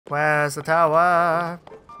Where's the tower?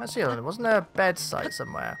 Actually, wasn't there a bed site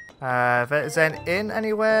somewhere? If there's an inn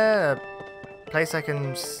anywhere, a place I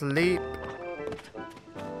can sleep.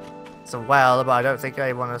 It's a well, but I don't think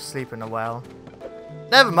I want to sleep in a well.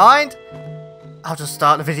 Never mind. I'll just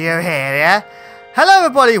start the video here, yeah? Hello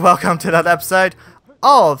everybody, welcome to another episode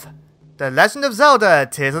of The Legend of Zelda,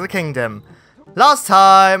 Tears of the Kingdom. Last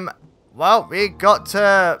time, well, we got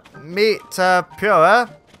to meet Purah,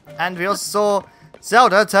 and we also saw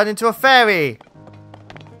Zelda turn into a fairy.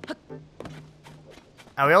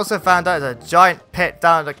 And we also found out there's a giant pit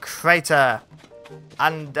down at the crater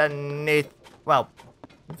underneath, well,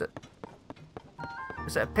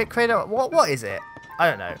 is it a pit crater? What is it? I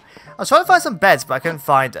don't know. I was trying to find some beds, but I couldn't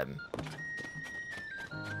find them.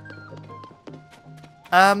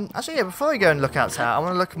 Actually, yeah, before we go and look outside, I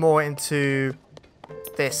want to look more into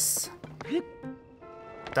this.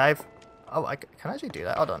 Dive. Oh, can I actually do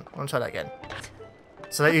that? Hold on. I want to try that again.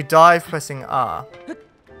 So that you dive pressing R.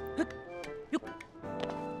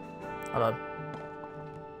 Hold on.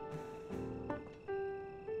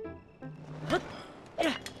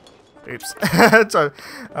 Oops. So,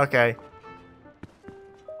 okay.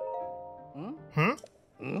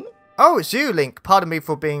 Oh, it's you, Link. Pardon me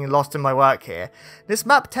for being lost in my work here. This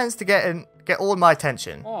map tends to get all my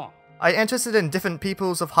attention. I'm interested in different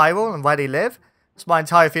peoples of Hyrule and where they live. It's my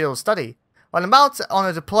entire field of study. When I'm out on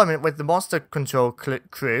a deployment with the monster control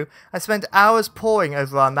crew, I spend hours poring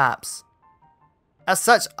over our maps. As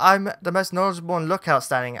such, I'm the most knowledgeable and lookout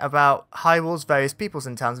standing about Hyrule's various peoples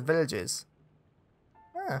and towns and villages.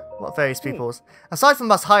 What various peoples? Aside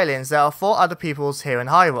from us Hylians, there are 4 other peoples here in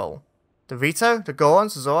Hyrule. The Rito, the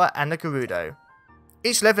Gorons, Zora, and the Gerudo.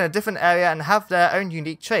 Each live in a different area and have their own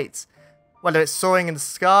unique traits, whether it's soaring in the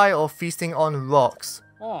sky or feasting on rocks.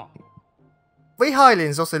 We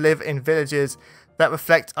Hylians also live in villages that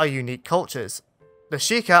reflect our unique cultures. The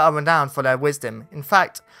Sheikah are renowned for their wisdom. In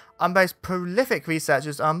fact, our most prolific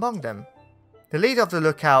researchers are among them. The leader of the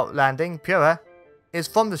lookout landing, Purah, is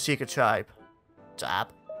from the Sheikah tribe.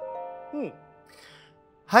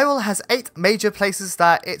 Hyrule has 8 major places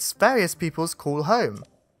that its various peoples call home.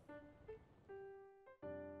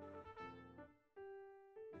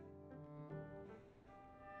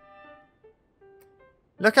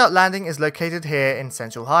 Lookout Landing is located here in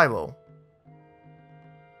central Hyrule.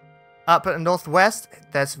 Up at the northwest,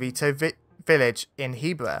 there's Rito Village in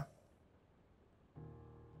Hebra.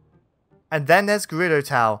 And then there's Gerudo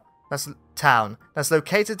Town, that's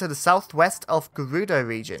located to the southwest of Gerudo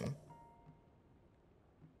region.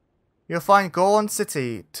 You'll find Goron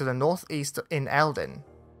City to the northeast in Eldin.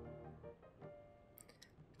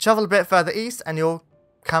 Travel a bit further east and you'll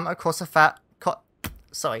come across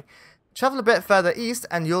Travel a bit further east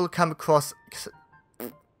and you'll come across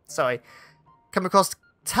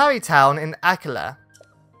Tarry Town in Akila.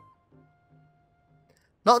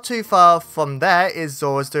 Not too far from there is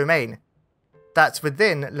Zora's Domain. That's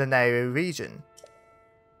within Lanayru region.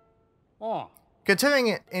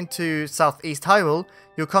 Continuing into southeast Hyrule,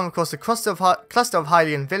 you'll come across a cluster of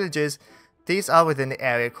Hylian villages. These are within the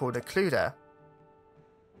area called Occluder.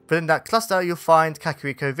 Within that cluster, you'll find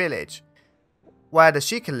Kakariko Village, where the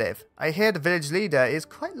Sheikah live. I hear the village leader is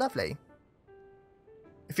quite lovely.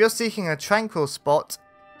 If you're seeking a tranquil spot,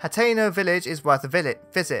 Hateno Village is worth a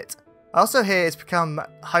visit. I also hear it's become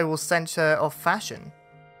Hyrule's centre of fashion.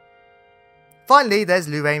 Finally, there's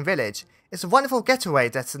Luraine Village. It's a wonderful getaway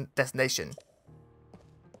destination.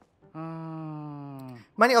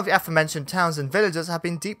 Many of the aforementioned towns and villages have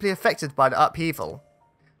been deeply affected by the upheaval.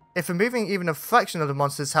 If removing even a fraction of the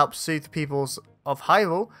monsters helps soothe the peoples of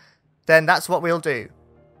Hyrule, then that's what we'll do.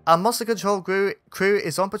 Our monster control crew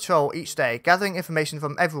is on patrol each day, gathering information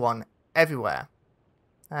from everyone, everywhere.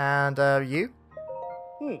 And, you?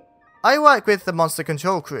 I work with the monster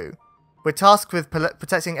control crew. We're tasked with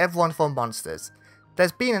protecting everyone from monsters.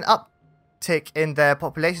 There's been an uptick in their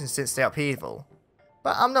population since the upheaval.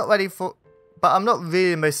 But I'm not really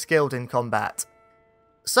the most skilled in combat.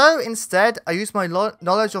 So instead, I use my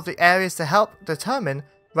knowledge of the areas to help determine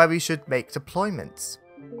where we should make deployments.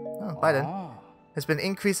 Oh, bye then. There's been an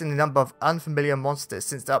increase in the number of unfamiliar monsters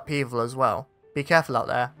since the upheaval as well. Be careful out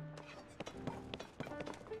there.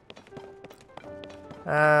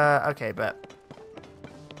 Okay, but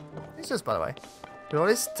it's just, by the way, look at all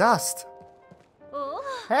this dust.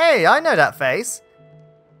 Hey, I know that face.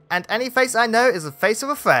 And any face I know is the face of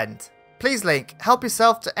a friend. Please, Link, help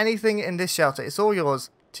yourself to anything in this shelter. It's all yours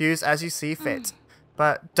to use as you see fit.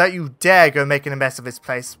 But don't you dare go making a mess of this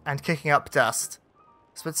place and kicking up dust.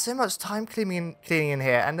 I spent so much time cleaning in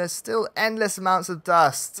here, and there's still endless amounts of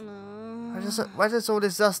dust. Where does all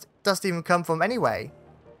this dust even come from anyway?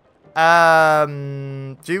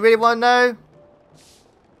 Do you really want to know?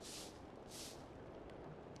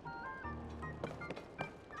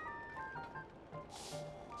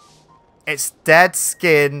 It's dead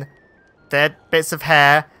skin, dead bits of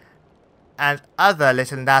hair, and other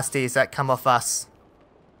little nasties that come off us.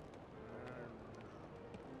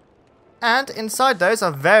 And inside those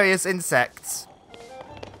are various insects.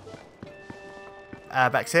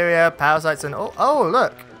 Bacteria, parasites, and oh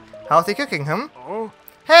look. Healthy cooking,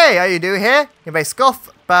 Hey, are you new here? You may scoff,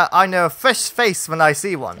 but I know a fresh face when I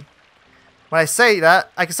see one. When I say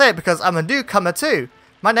that, I can say it because I'm a newcomer too.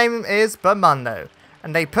 My name is Bermano,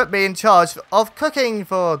 and they put me in charge of cooking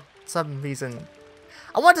for some reason.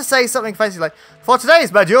 I want to say something fancy like, for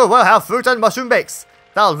today's menu, we'll have fruit and mushroom bakes.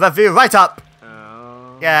 That'll rev you right up.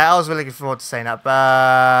 Yeah, I was really looking forward to saying that,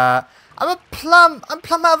 but I'm plumb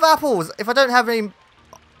out of apples. If I don't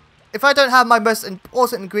have my most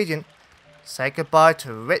important ingredient, say goodbye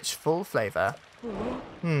to rich, full flavour.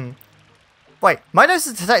 Wait, my nose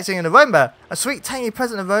is detecting an aroma. A sweet, tangy,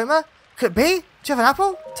 pleasant aroma? Could it be? Do you have an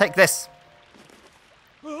apple? Take this.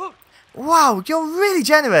 Wow, you're really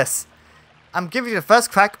generous. I'm giving you the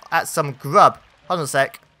first crack at some grub. Hold on a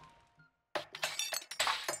sec.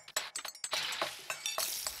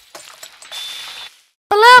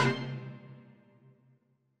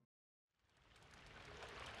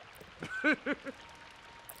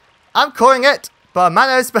 I'm calling it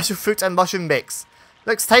Bermano's Special Fruit and Mushroom Mix.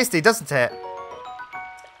 Looks tasty, doesn't it?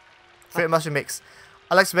 Fruit and mushroom mix.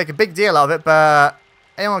 I like to make a big deal of it, but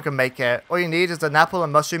anyone can make it. All you need is an apple, a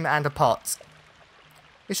mushroom, and a pot.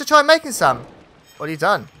 You should try making some. What have you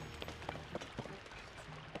done?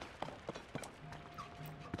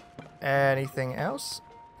 Anything else?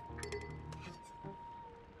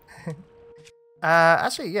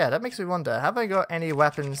 Actually, yeah, that makes me wonder. Have I got any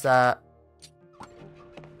weapons that...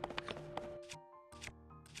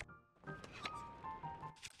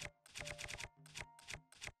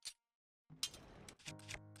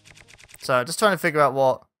 So, just trying to figure out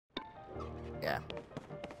what... Yeah.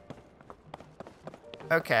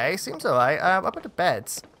 Okay, seems alright. What about the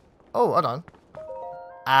beds? Oh, hold on.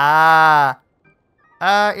 Yeah,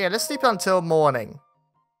 let's sleep until morning.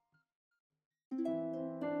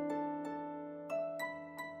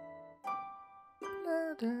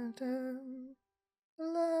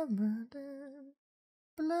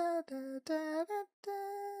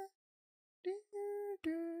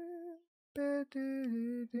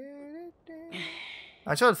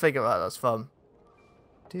 I'm trying to figure out what that's from.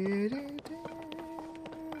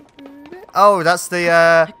 Oh, that's the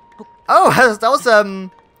oh, that was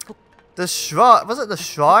the shrine. Was it the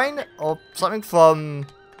shrine or something from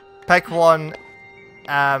Pokemon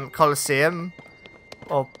Coliseum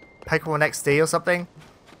or Pokemon XD or something?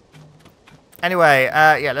 Anyway,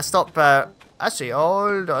 yeah, let's stop. Actually,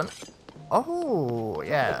 hold on. Oh,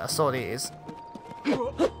 yeah, I saw these.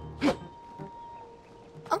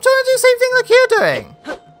 I'm trying to do the same thing like you're doing.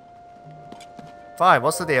 Fine,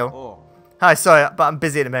 what's the deal? Oh. Hi, sorry, but I'm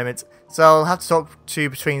busy at the moment, so I'll have to talk to you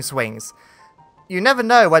between swings. You never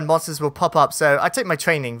know when monsters will pop up, so I take my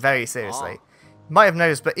training very seriously. You might have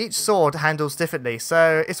noticed, but each sword handles differently,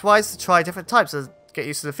 so it's wise to try different types to get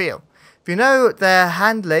used to the feel. If you know their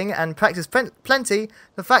handling and practice plenty,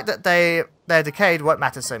 the fact that they're decayed won't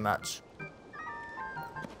matter so much.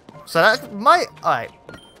 So that might... Alright.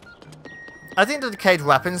 I think the decayed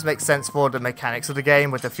weapons make sense for the mechanics of the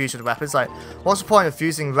game with the fusion of weapons. Like, what's the point of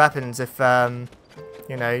fusing weapons if,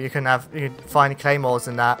 you know, you can find claymores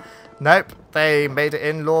and that? Nope, they made it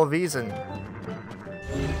in law reason.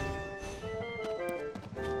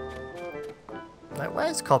 Like,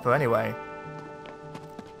 where's Copper anyway?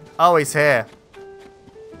 Oh, he's here.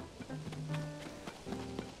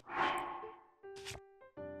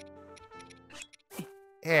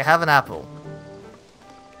 Here, have an apple.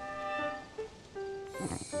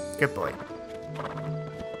 Good boy.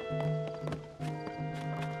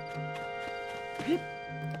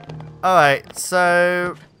 Alright,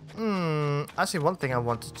 so... actually, one thing I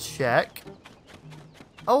want to check.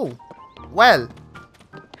 Oh! Well!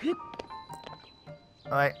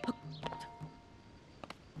 Alright.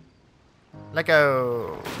 Let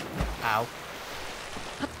go. Ow.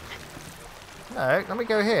 No, let me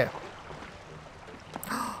go here.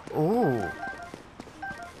 Ooh.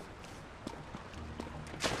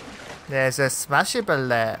 There's a smashable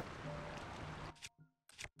there.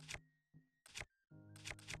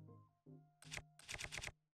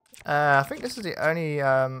 I think this is the only,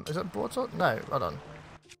 is it bottle? No, hold on.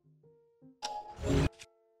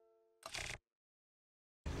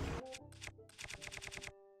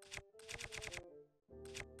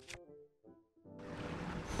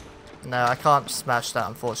 No, I can't smash that,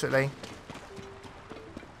 unfortunately.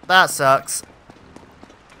 That sucks.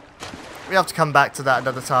 We have to come back to that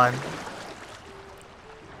another time.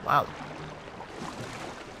 Wow.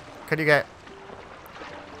 Could you get...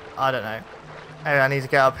 I don't know. Anyway, I need to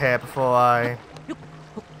get up here before I...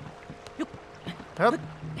 Yep.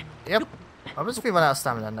 Yep. I was if we run out of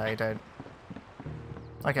stamina. No, you don't.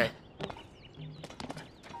 Okay.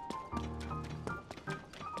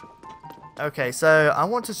 Okay, so I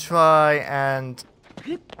want to try and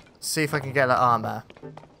see if I can get that armor.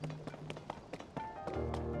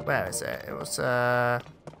 Where is it? It was,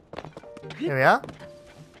 here we are.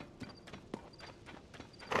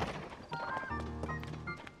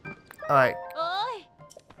 Alright.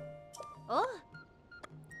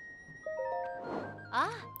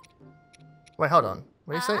 Wait, hold on.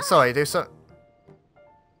 What do you say? Sorry, do so...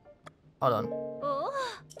 Hold on.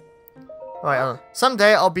 Alright, hold on.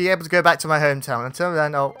 Someday I'll be able to go back to my hometown. Until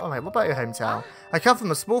then, oh wait, what about your hometown? I come from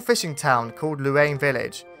a small fishing town called Lorraine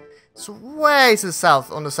Village. It's way to the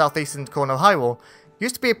south, on the southeastern corner of Hyrule.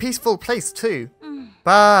 Used to be a peaceful place too.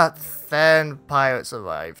 But then pirates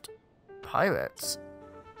arrived. Pirates?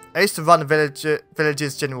 I used to run the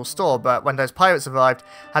village's general store, but when those pirates arrived,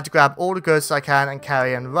 I had to grab all the goods I can and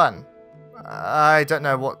carry and run. I don't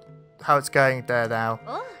know how it's going there now.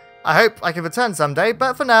 I hope I can return someday,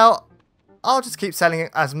 but for now, I'll just keep selling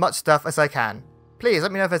as much stuff as I can. Please,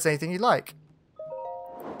 let me know if there's anything you like.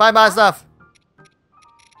 Buy my stuff!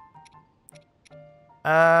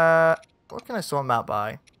 What can I sort them out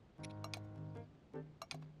by?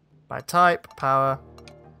 By type, power.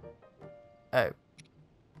 Oh.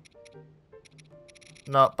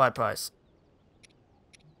 Not by price.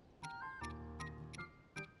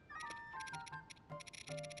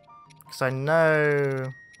 Because I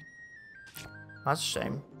know... That's a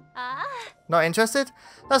shame. Not interested?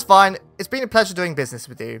 That's fine. It's been a pleasure doing business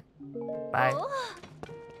with you. Bye.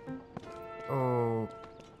 Oh.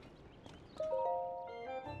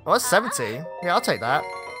 Oh, that's 70. Yeah, I'll take that.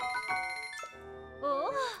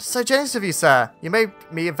 So generous of you, sir. You made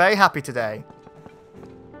me very happy today.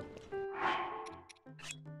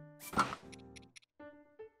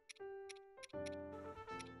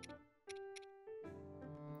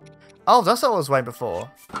 Oh, that's what I was wearing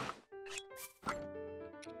before.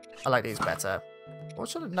 I like these better. What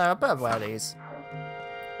should I... No, I better wear these.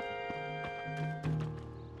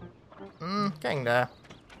 Getting there.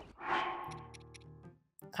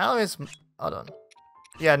 How is... Hold on.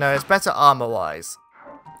 Yeah, no, it's better armor-wise.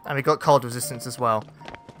 And we got cold resistance as well.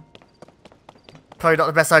 Probably not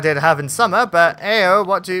the best idea to have in summer, but ayo,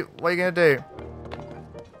 what are you gonna do?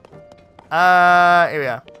 Here we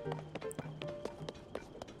are.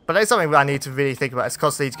 But there's something I need to really think about. It's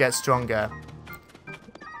costly to get stronger.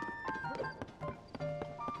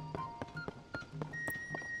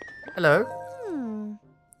 Hello?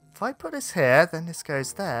 If I put this here, then this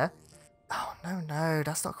goes there. Oh, no,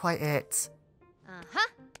 that's not quite it.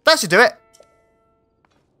 That should do it!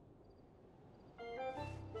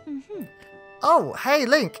 Oh, hey,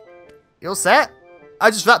 Link. You all set?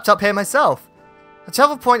 I just wrapped up here myself. The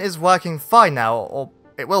travel point is working fine now, or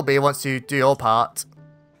it will be once you do your part.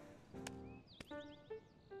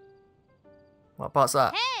 What part's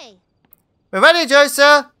that? Hey! We're ready,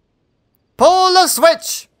 Josa! Pull the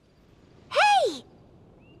switch! Hey!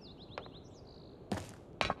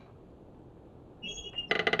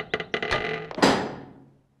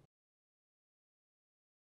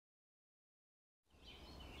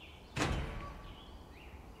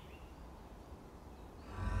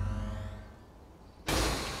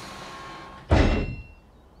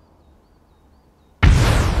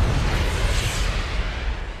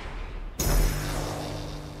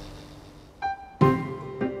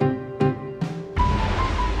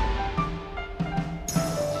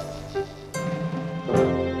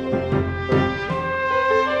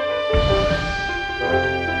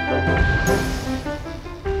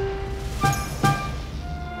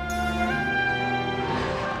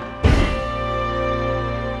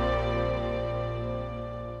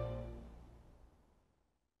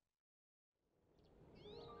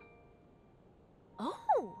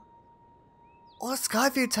 All the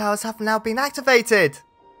Skyview Towers have now been activated!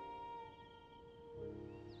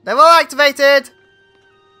 They're all activated!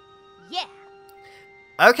 Yeah!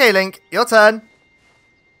 Okay, Link, your turn.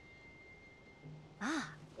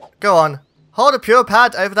 Go on, hold a Purah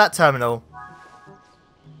pad over that terminal.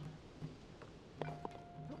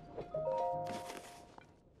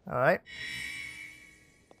 Alright.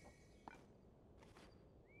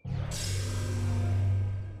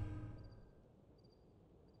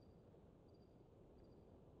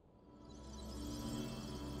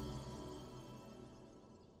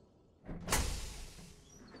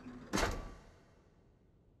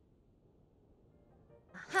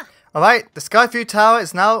 Alright, the Skyview Tower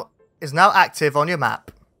is now active on your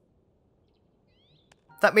map.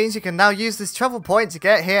 That means you can now use this travel point to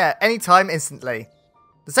get here at any time instantly.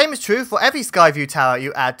 The same is true for every Skyview Tower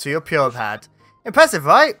you add to your Purah pad. Impressive,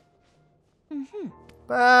 right?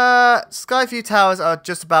 But Skyview Towers are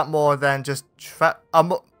just about more than just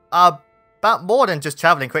about more than just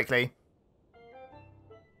traveling quickly.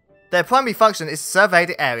 Their primary function is to survey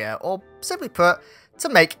the area, or simply put, to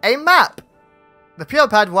make a map. The Purah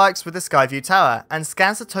pad works with the Skyview Tower and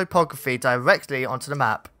scans the topography directly onto the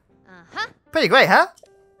map. Pretty great, huh?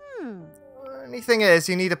 Only thing is,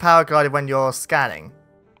 you need a power glider when you're scanning.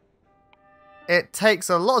 It takes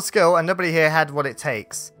a lot of skill, and nobody here had what it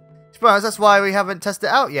takes. To be honest, that's why we haven't tested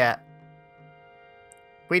it out yet.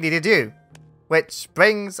 We needed you. Which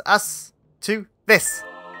brings us to this.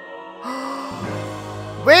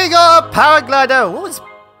 We got a paraglider! What was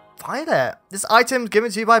fire there? This item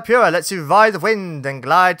given to you by Purah lets you ride the wind and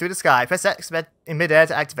glide through the sky. Press X in midair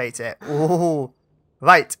to activate it. Ooh.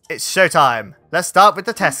 Right, it's showtime. Let's start with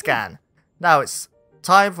the test scan. Now it's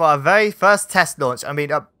time for our very first test launch. I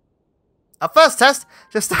mean, our first test.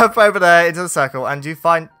 Just step over there into the circle and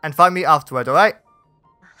find me afterward, alright?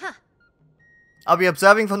 I'll be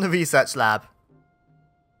observing from the research lab.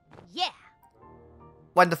 Yeah.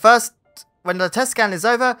 When the test scan is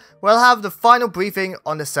over, we'll have the final briefing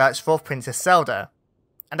on the search for Princess Zelda.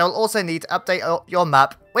 And I'll also need to update your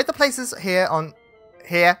map with the places And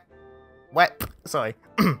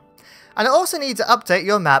I also need to update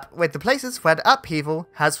your map with the places where the upheaval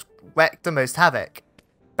has wreaked the most havoc.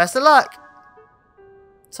 Best of luck!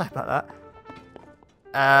 Sorry about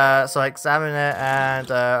that. So I examine it and,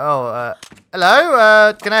 hello,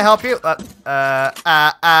 can I help you? What?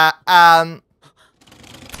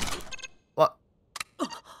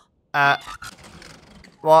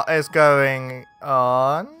 What is going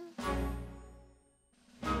on?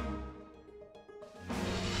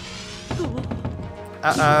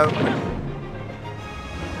 Uh-oh.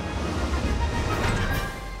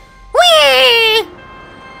 Whee!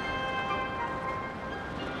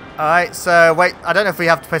 Alright, so wait, I don't know if we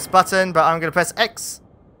have to press button, but I'm gonna press X.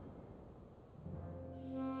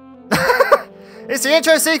 It's the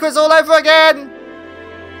intro sequence all over again!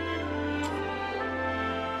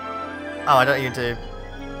 Oh, I don't even do.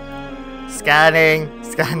 Scanning.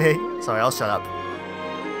 Sorry, I'll shut up.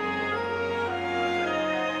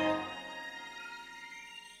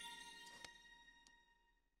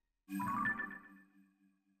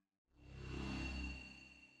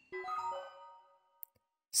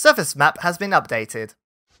 Surface map has been updated.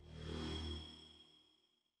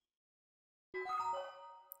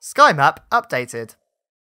 Sky map updated.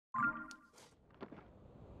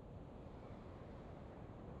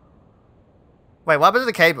 Wait, what happened to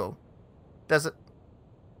the cable? Does it...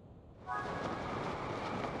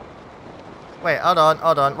 Wait, hold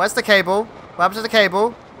on. Where's the cable? What happened to the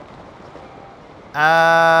cable?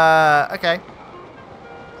 Okay.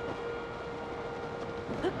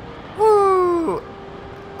 Woo!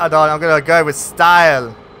 Hold on, I'm gonna go with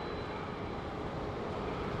style.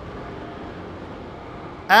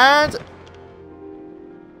 And...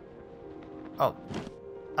 Oh.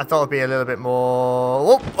 I thought it'd be a little bit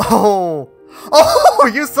more... Oh!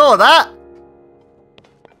 Oh, you saw that?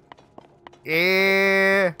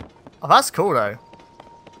 Yeah. Oh, that's cool though.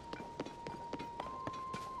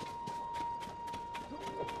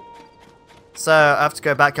 So, I have to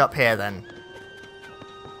go back up here then.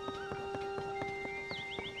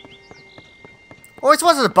 Always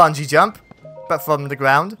wanted a bungee jump, but from the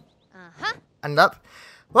ground. And up.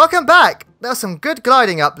 Welcome back! There was some good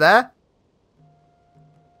gliding up there.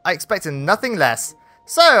 I expected nothing less.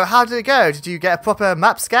 So, how did it go? Did you get a proper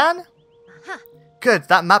map scan? Good,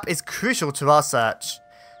 that map is crucial to our search.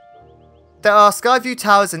 There are Skyview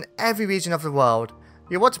Towers in every region of the world.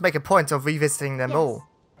 You want to make a point of revisiting them all.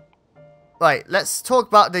 Right, let's talk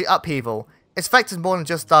about the upheaval. It's affected more than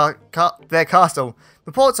just their castle.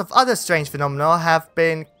 Reports of other strange phenomena have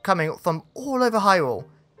been coming from all over Hyrule.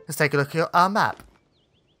 Let's take a look at our map.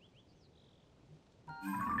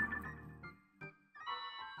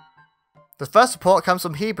 The first report comes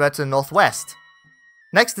from Hebra to the northwest.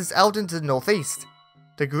 Next is Eldon to the northeast.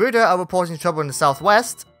 The Garuda are reporting trouble in the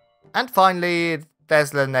southwest. And finally,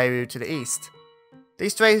 there's Lanayru to the east.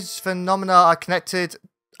 These strange phenomena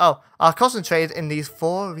are concentrated in these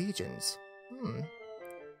 4 regions.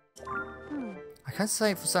 I can't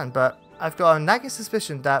say for certain, but I've got a nagging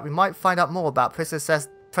suspicion that we might find out more about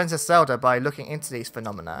Princess Zelda by looking into these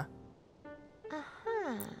phenomena.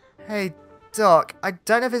 Hey, Doc, I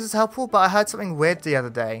don't know if this is helpful, but I heard something weird the other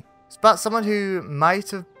day. It's about someone who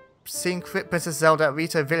might have seen Princess Zelda at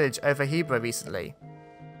Rito Village over Hebra recently.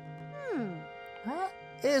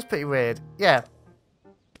 It is pretty weird. Yeah.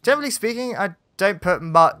 Generally speaking, I don't put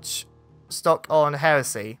much stock on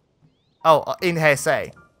heresy. Oh, in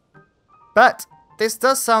heresy. But this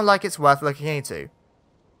does sound like it's worth looking into.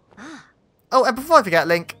 Oh, and before I forget,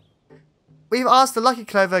 Link, we've asked the Lucky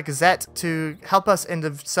Clover Gazette to help us in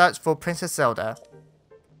the search for Princess Zelda.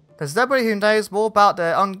 There's nobody who knows more about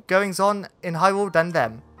the ongoings-on in Hyrule than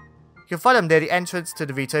them. You can find them near the entrance to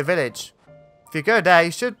the Vito village. If you go there,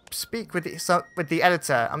 you should speak with the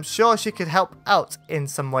editor. I'm sure she could help out in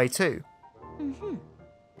some way too.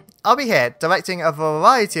 I'll be here, directing a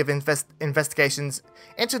variety of investigations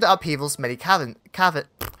into the upheaval's many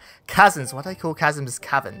chasms, what I call chasms,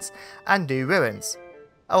 caverns, and new ruins.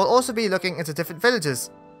 I will also be looking into different villages.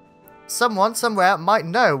 Someone somewhere might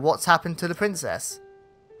know what's happened to the princess.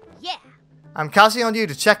 Yeah. I'm counting on you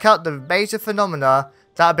to check out the major phenomena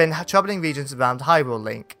that have been troubling regions around Hyrule,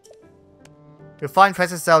 Link. You'll find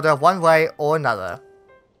Princess Zelda one way or another.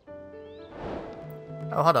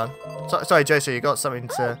 Oh, hold on. Sorry, Joshua, you got something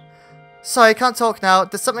to... Sorry, I can't talk now.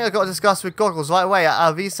 There's something I've got to discuss with Goggles right away at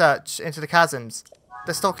our research into the chasms.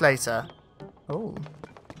 Let's talk later. Oh.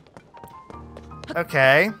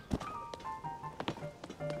 Okay.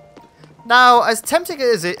 Now, as tempting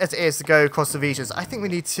as it is to go across the regions, I think we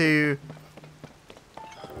need to,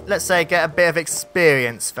 let's say, get a bit of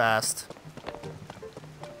experience first.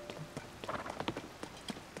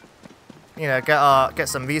 You know, get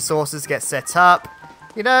some resources, get set up.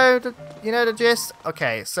 You know the gist.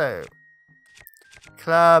 Okay, so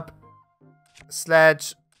club,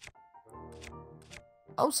 sledge.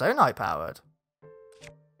 Oh, Zonite powered.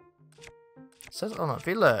 Says on if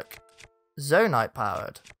you look, Zonite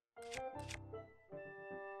powered.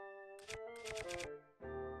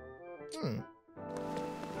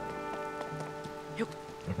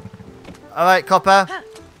 Alright, Copper.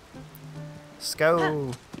 Let's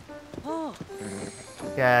go.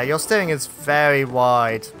 Yeah, your steering is very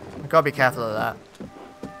wide. You've got to be careful of that.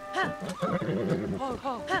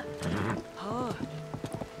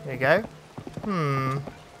 There you go.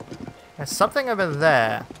 There's something over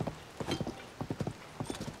there.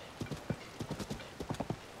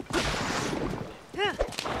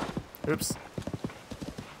 Oops.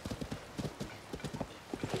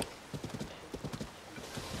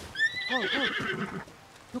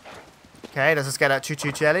 Okay, let's just get that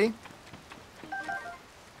choo-choo jelly.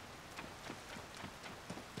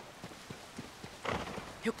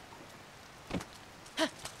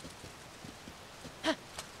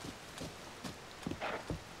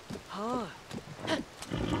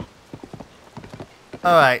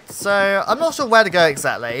 Alright, so I'm not sure where to go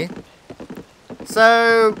exactly.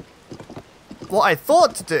 So what I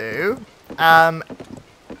thought to do,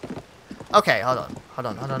 okay, hold on.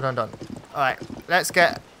 Alright, let's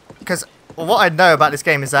get, because what I know about this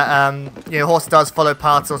game is that, you know, horse does follow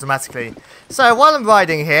paths automatically. So while I'm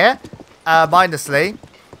riding here, mindlessly,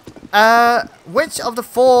 which of the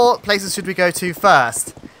 4 places should we go to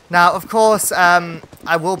first? Now, of course,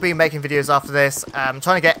 I will be making videos after this. I'm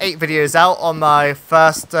trying to get 8 videos out on my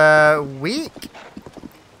first week.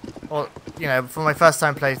 Or, you know, for my first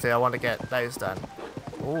time playthrough, I want to get those done.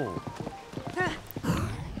 Ooh.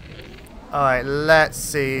 Alright, let's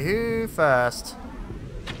see. Who first?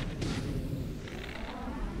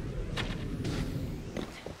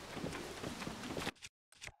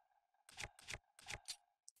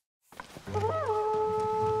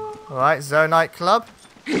 Alright, Zonite Club.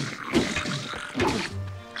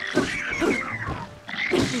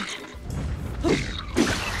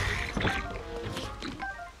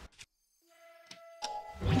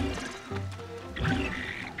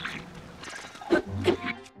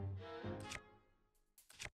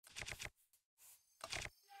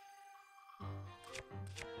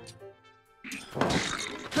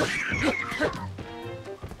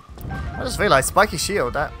 I just realised spiky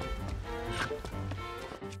shield that.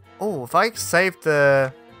 Oh, if I save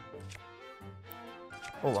the.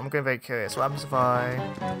 Oh, I'm getting very curious. What happens if I.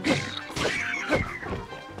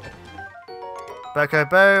 Boko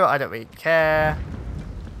Bow, I don't really care.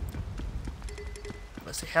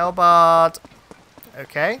 Let's see, Hellbard.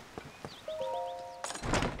 Okay.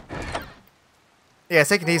 Yeah,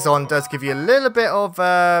 taking these on does give you a little bit of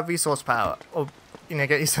resource power. Or, you know,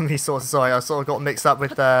 get you some resources. Sorry, I sort of got mixed up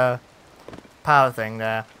with the power thing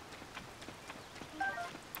there.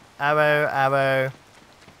 Arrow.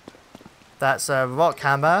 That's a rock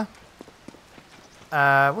hammer.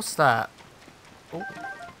 What's that? Oh,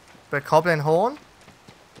 the Goblin Horn.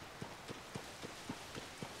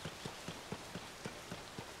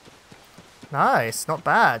 Nice, not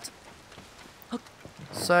bad.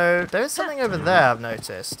 So there is something over there I've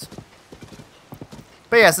noticed.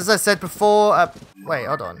 But yes, as I said before, Wait,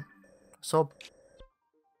 hold on. So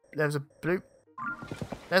there's a blue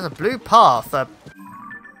path.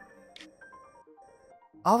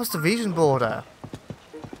 Oh, it's the region border.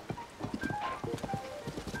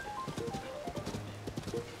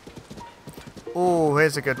 Oh,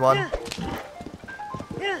 here's a good one.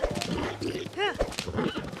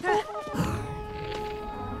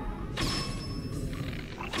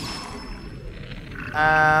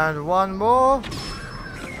 And one more.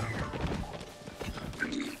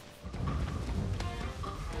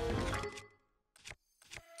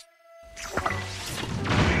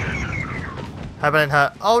 Hope I didn't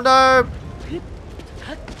hurt. Oh no!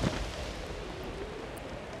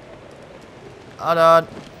 Hold on.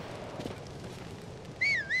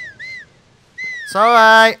 It's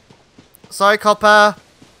alright. Sorry, Copper.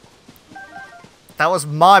 That was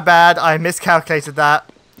my bad. I miscalculated that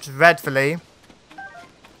dreadfully.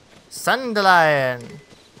 Sandalion.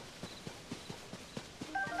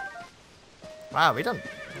 Wow, we done.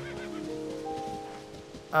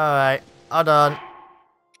 Alright, hold on.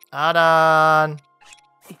 Hold on.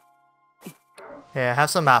 Here, have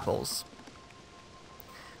some apples.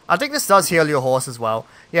 I think this does heal your horse as well.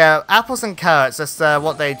 Yeah, apples and carrots, that's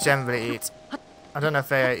what they generally eat. I don't know if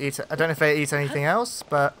they eat anything else,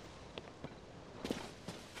 but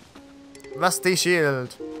rusty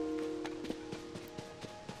shield.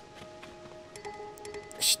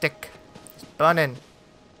 Stick. It's burning.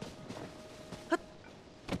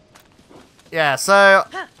 Yeah, so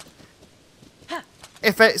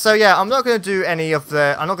yeah, I'm not gonna do any of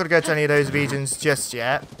the I'm not gonna go to any of those regions just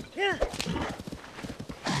yet.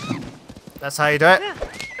 That's how you do it.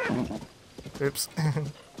 Oops.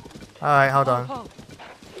 Alright, hold on.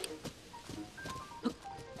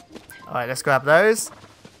 Alright, let's grab those.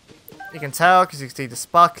 You can tell because you can see the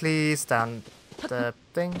sparklies down the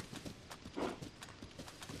thing.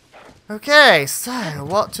 Okay, so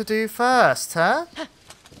what to do first, huh?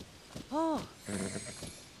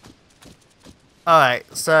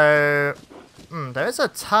 Alright, so there is a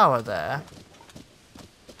tower there.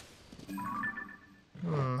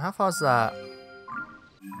 How far is that?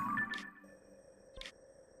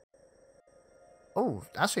 Oh,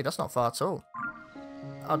 actually that's not far at all.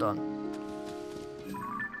 Hold on.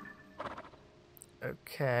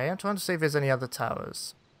 Okay, I'm trying to see if there's any other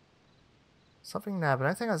towers. Something there, but I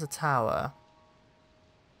don't think there's a tower.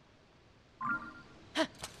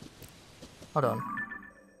 Hold on.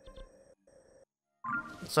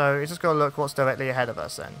 So, you just gotta look what's directly ahead of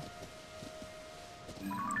us then.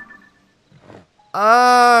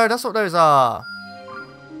 Oh, that's what those are.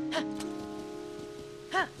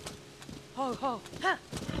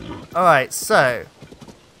 Alright, so.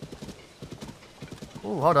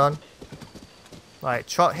 Ooh, hold on. Right,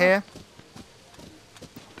 trot here.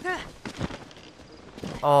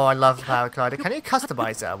 Oh, I love Power Collider. Can you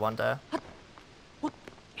customize it, I wonder?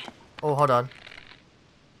 Oh, hold on.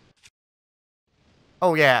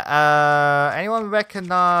 Oh, yeah. Anyone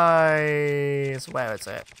recognize... Where is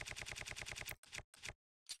it?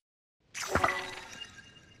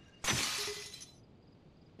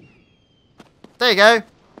 There you go.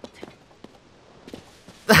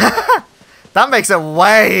 That makes it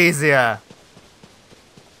way easier.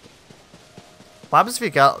 What happens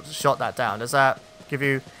if you shot that down? Does that give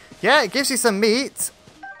you... Yeah, it gives you some meat.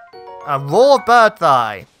 A raw bird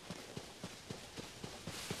thigh.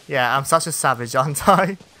 Yeah, I'm such a savage, aren't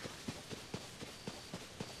I?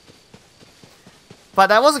 But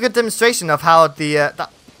that was a good demonstration of how the...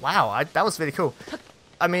 wow, that was really cool.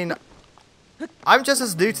 I mean, I'm just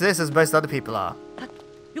as new to this as most other people are.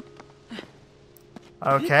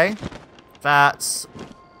 Okay. That's...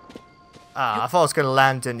 I thought I was going to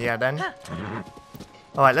land in the air then.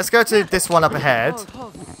 Alright, let's go to this one up ahead.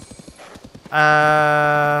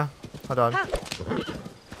 Hold on.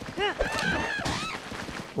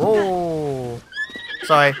 Whoa.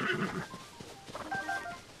 Sorry.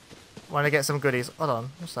 Want to get some goodies. Hold on.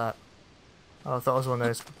 What's that? Oh, I thought it was one of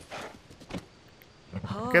those.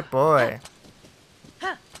 Good boy.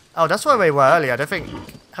 Oh, that's where we were earlier. I don't think...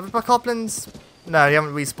 Have we got goblins? No, you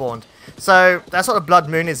haven't respawned. So, that's what the Blood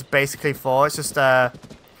Moon is basically for. It's just a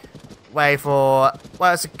way for...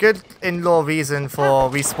 Well, it's a good in-law reason for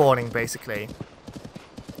respawning, basically.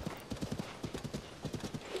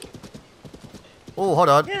 Oh, hold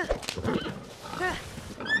on.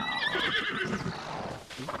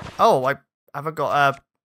 Oh, I haven't got a...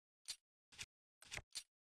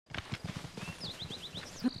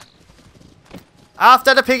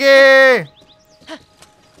 After the piggy!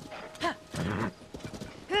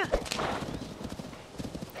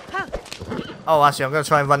 Oh, actually, I'm going to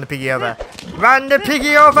try and run the piggy over. Run the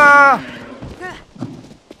piggy over!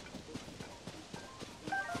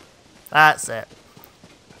 That's it.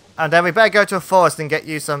 And then we better go to a forest and get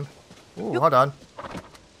you some... Ooh, hold on.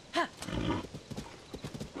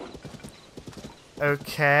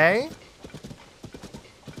 Okay.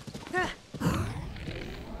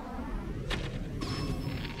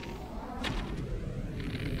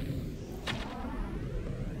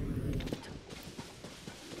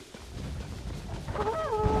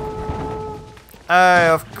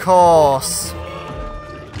 Oh, of course.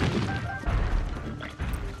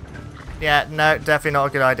 Yeah, no, definitely not a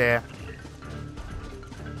good idea.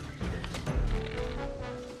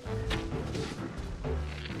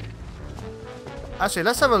 Actually,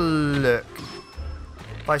 let's have a look.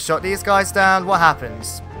 If I shot these guys down, what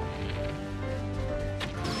happens?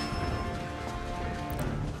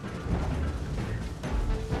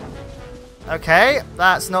 Okay,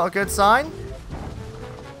 that's not a good sign.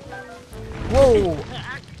 Whoa!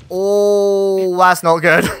 Oh, that's not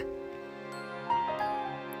good.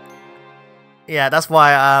 Yeah, that's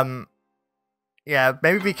why, yeah,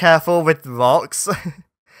 maybe be careful with rocks.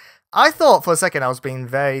 I thought for a second I was being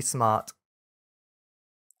very smart.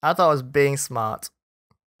 I thought I was being smart.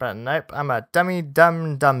 But nope, I'm a dummy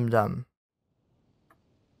dum.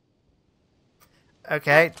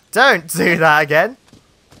 Okay, don't do that again.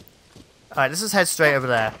 Alright, let's just head straight over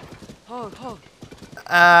there.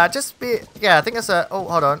 Just be... Yeah, I think that's a... Oh,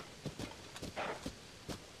 hold on.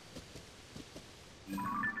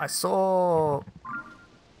 I saw...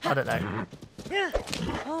 I don't know.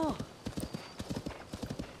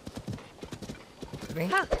 Me?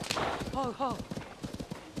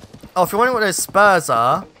 Oh, if you're wondering what those spurs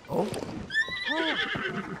are... Oh.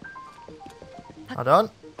 Hold on.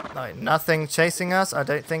 No, nothing chasing us. I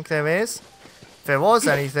don't think there is. If there was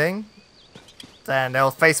anything, then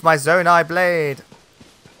they'll face my Zonai blade.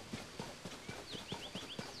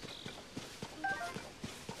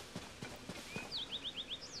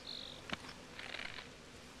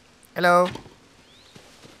 Hello.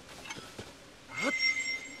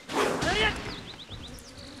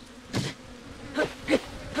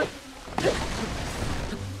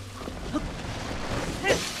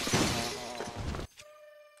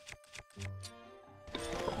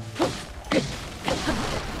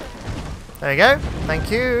 There you go. Thank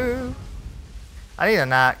you. I need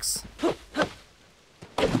an axe.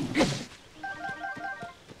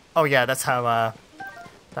 Oh yeah, that's how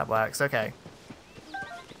that works. Okay.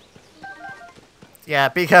 Yeah,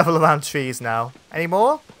 be careful around trees now. Any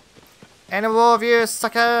more? Any more of you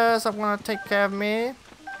suckers that want to take care of me?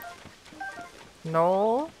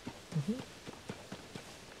 No?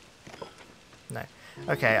 No.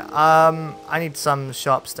 Okay, I need some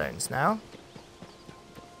sharp stones now.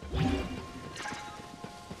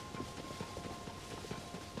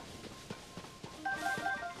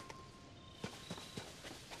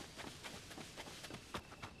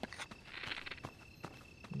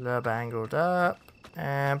 A little bit angled up.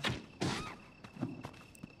 And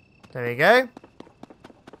there we go.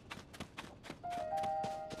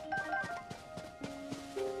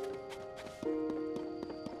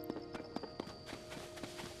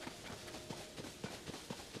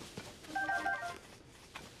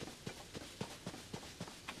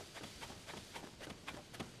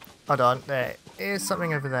 Hold on, there is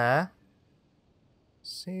something over there.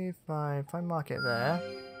 See if I mark it there.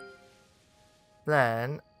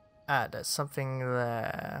 Then, there's something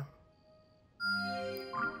there.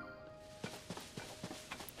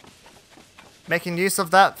 Making use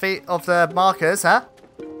of that feat of the markers, huh?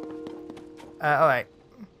 Alright.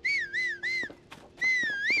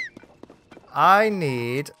 I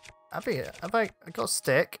need... Have I got a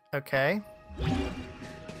stick? Okay.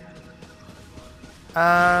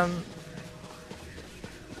 I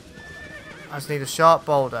just need a sharp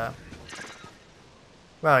boulder.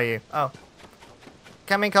 Where are you? Oh.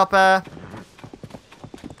 Coming, copper.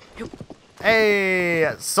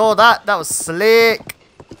 Hey, saw that. That was slick.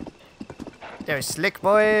 Very slick,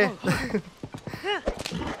 boy.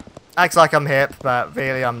 Acts like I'm hip, but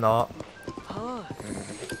really I'm not.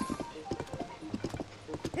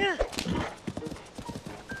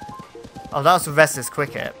 Oh, that was the Restless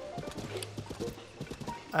Cricket.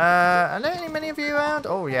 Are there many of you around?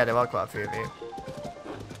 Oh yeah, there are quite a few of you.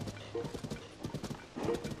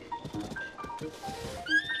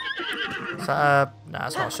 So, nah,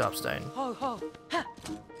 it's not a sharp stone. Oh,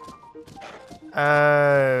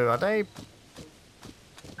 are they?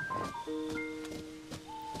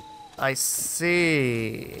 I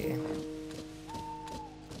see.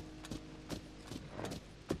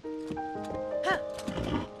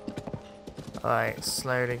 Alright,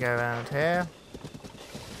 slowly go around here.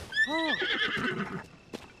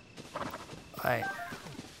 Right.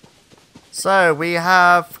 So we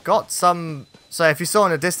have got some. So if you saw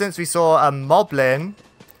in the distance, we saw a moblin,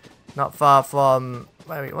 not far from.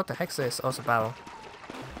 Wait, what the heck's this? Oh, it's a barrel.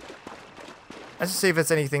 Let's just see if there's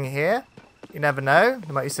anything here. You never know.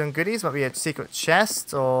 There might be some goodies. Might be a secret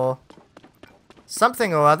chest or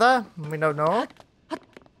something or other. We don't know.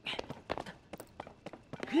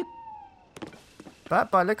 But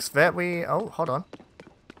by looks of it, we. Oh, hold on.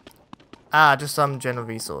 Ah, just some general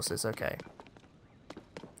resources. Okay.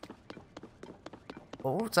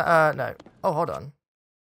 Oh, what's that? No. Oh, hold on.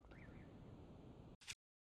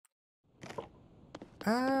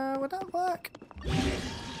 Would that work?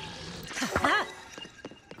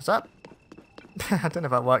 What's up? I don't know if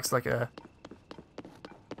that works like a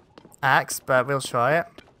axe, but we'll try it.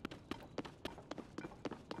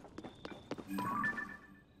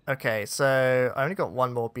 Okay, so I only got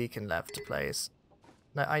one more beacon left to place.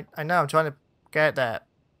 No, I know, I'm trying to get there.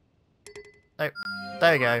 Oh,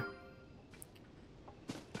 there we go.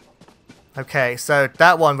 Okay, so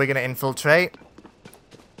that one we're going to infiltrate.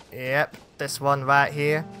 Yep, this one right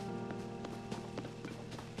here.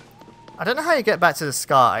 I don't know how you get back to the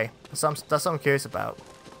sky. That's what I'm curious about.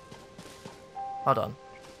 Hold on.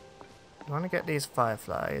 I want to get these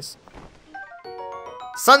fireflies.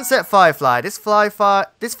 Sunset firefly. This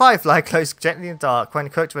firefly glows gently in the dark when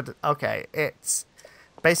cooked with. Okay, it's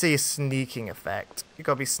basically a sneaking effect. You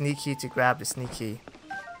gotta be sneaky to grab the sneaky.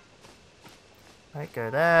 Right, go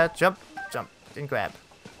there. Jump, jump, and grab.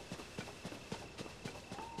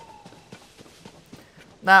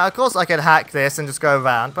 Now, of course, I could hack this and just go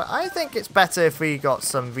around, but I think it's better if we got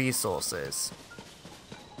some resources.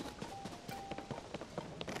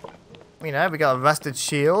 You know, we got a rusted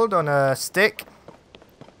shield on a stick.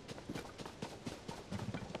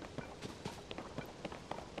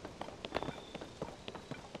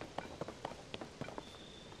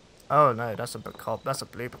 Oh no, that's a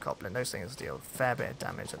blue bokoblin. Those things deal a fair bit of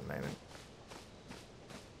damage at the moment.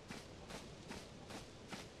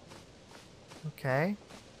 Okay.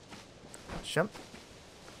 Jump.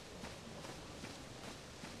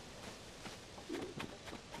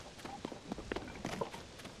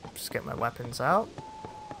 Just get my weapons out.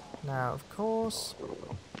 Now, of course.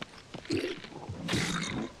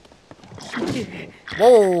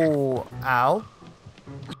 Whoa! Ow.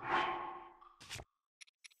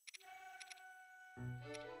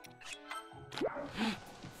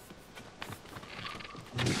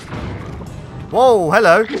 Whoa,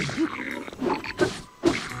 hello.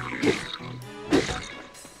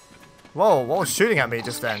 Whoa, what was shooting at me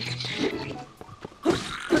just then?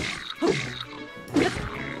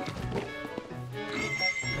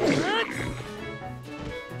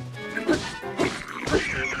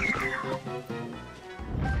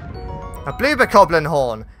 A blue bokoblin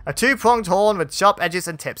horn. A two-pronged horn with sharp edges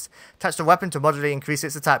and tips. Attach the weapon to moderately increase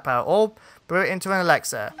its attack power or brew it into an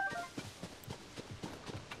elixir.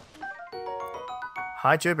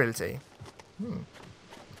 High durability.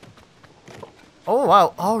 Oh,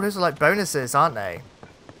 wow. Oh, those are like bonuses, aren't they?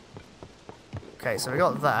 Okay, so we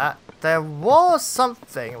got that. There was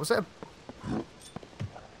something. Was it a...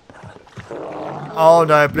 Oh,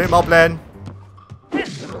 no. Blue moblin.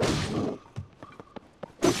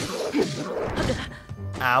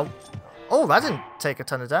 Ow. Oh, that didn't take a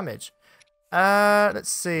ton of damage. Let's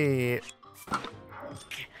see.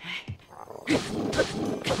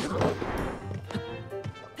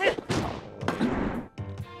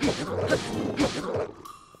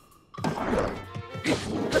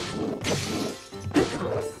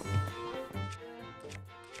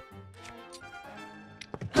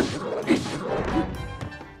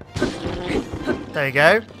 There you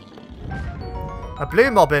go. A blue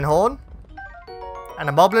moblin horn. And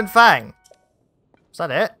a moblin fang. Is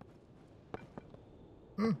that it?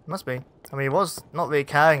 Must be. I mean, he was not really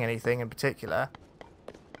carrying anything in particular.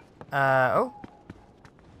 Oh.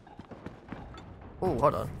 Oh,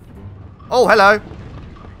 hold on. Oh, hello.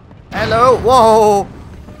 Hello. Whoa.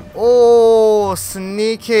 Oh,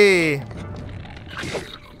 sneaky.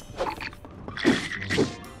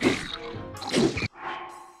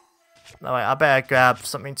 No, wait, I better grab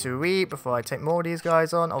something to eat before I take more of these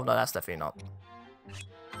guys on. Oh, no, that's definitely not.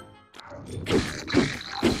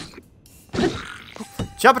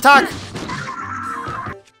 Jump attack!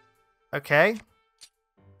 Okay.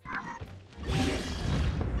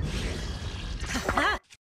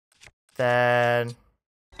 Then...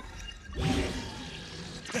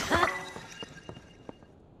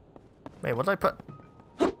 Wait, what did I put?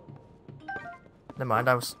 Never mind,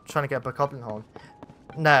 I was trying to get a bokoblin horn.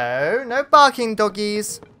 No, no barking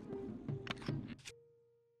doggies.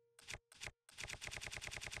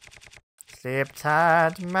 Sleep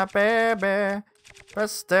tight, my baby. But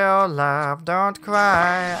still, love, don't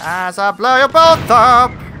cry as I blow you both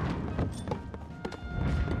up.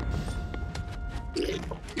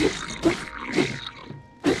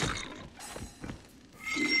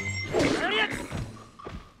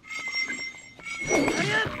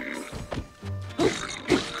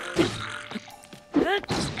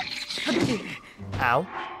 Ow.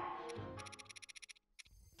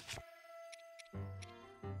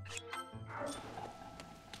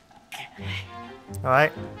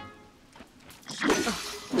 Alright.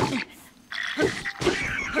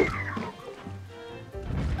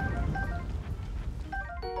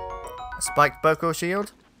 Spiked vocal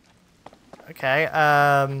shield. Okay,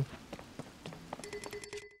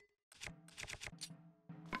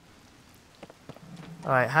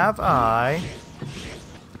 alright, have I...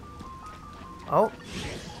 Oh.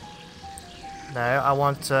 No, I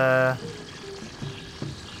want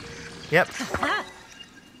Yep.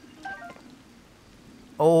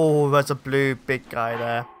 Oh, there's a blue big guy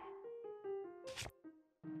there.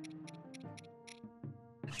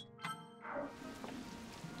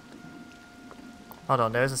 Hold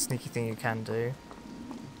on, there is a sneaky thing you can do.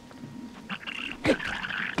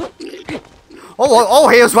 Oh,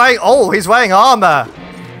 he's wearing armor.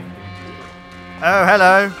 Oh,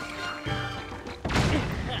 hello.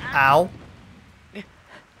 Ow.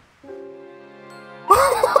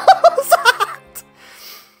 What was that?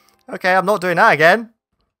 Okay, I'm not doing that again.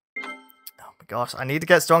 Oh my gosh, I need to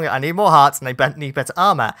get stronger. I need more hearts and I need better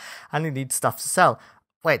armor. And I need stuff to sell.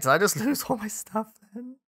 Wait, did I just lose all my stuff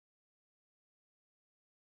then?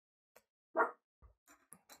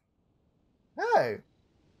 No.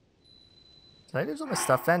 Did I lose all my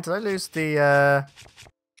stuff then? Did I lose the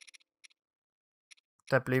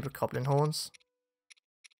blue goblin horns?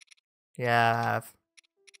 Yeah, I have.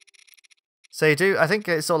 So you do, I think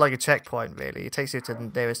it's sort of like a checkpoint really. It takes you to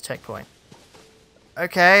the nearest checkpoint.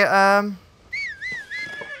 Okay,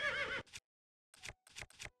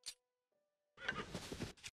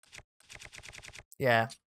 yeah.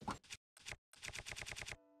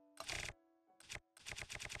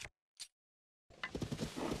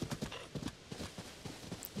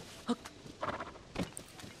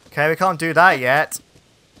 Okay, we can't do that yet.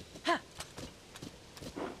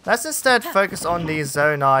 Let's instead focus on the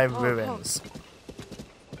Zonai ruins.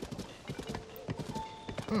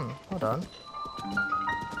 Hold on.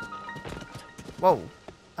 Whoa.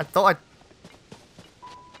 I thought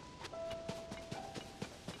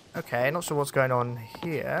Okay, not sure what's going on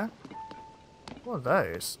here. What are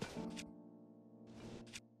those?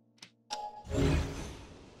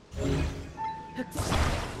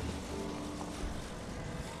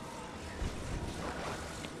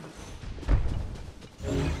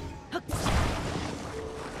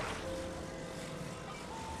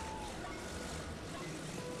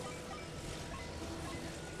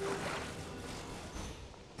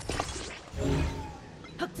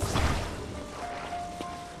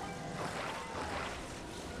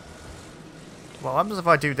 Well, what happens if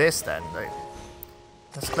I do this then? Like,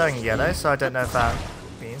 that's glowing yellow, so I don't know if that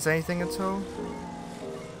means anything at all.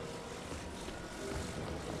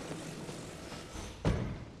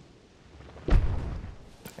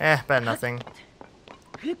 Better nothing.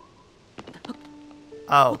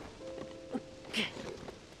 Oh.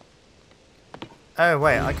 Oh,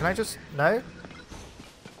 wait, can I just... No?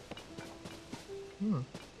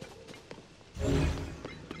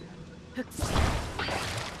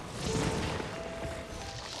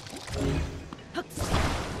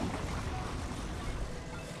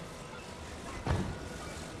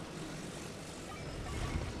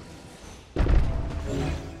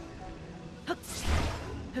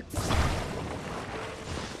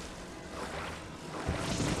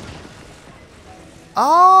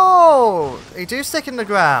 Oh! They do stick in the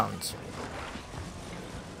ground.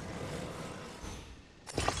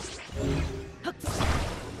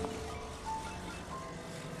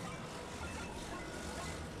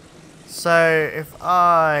 So, if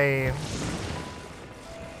I...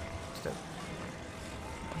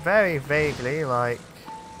 very vaguely, like...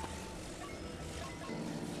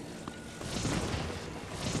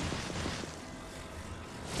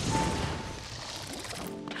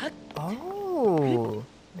 Oh,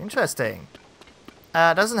 interesting.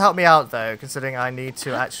 Doesn't help me out though, considering I need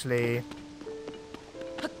to actually...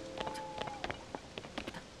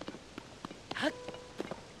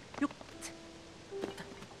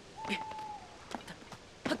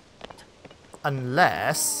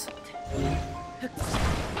 Unless...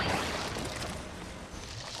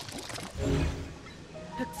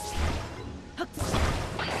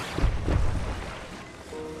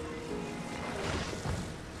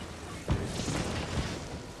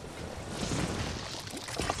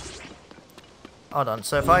 Hold on,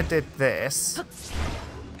 so if I did this...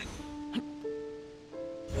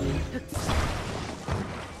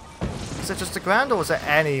 Is it just the ground or was it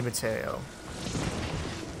any material?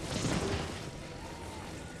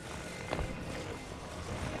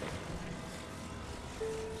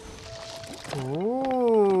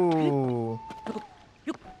 Ooh.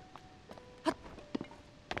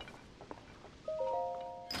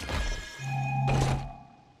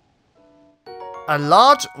 A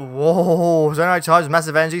large... Whoa! Zonite charge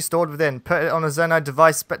massive energy stored within. Put it on a Zonite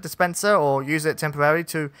device dispenser or use it temporarily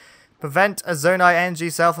to prevent a Zonite energy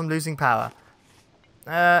cell from losing power.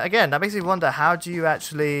 Again, that makes me wonder, how do you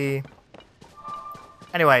actually...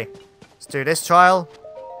 Anyway, let's do this trial.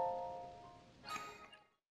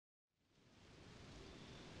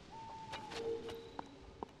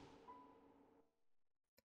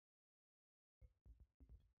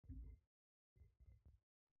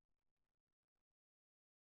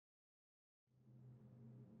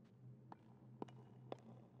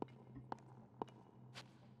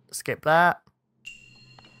 Skip that.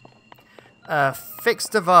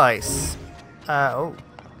 Fixed device. Oh.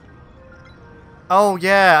 Oh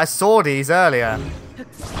yeah, I saw these earlier.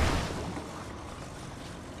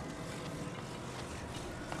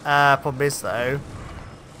 Problem is though.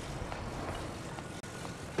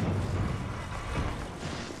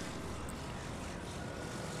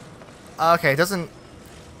 Okay, it doesn't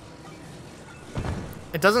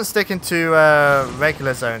stick into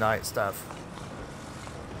regular Zonite stuff.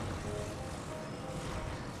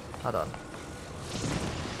 Hold on.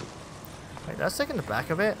 Wait, did I stick in the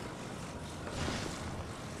back of it?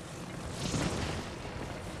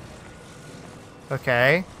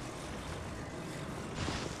 Okay.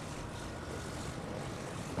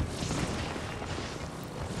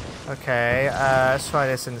 Okay, let's try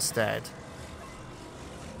this instead.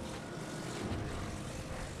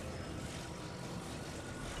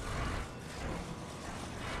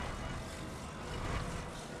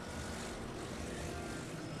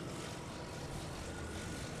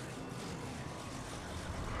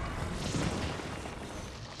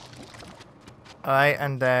 Alright,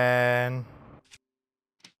 and then...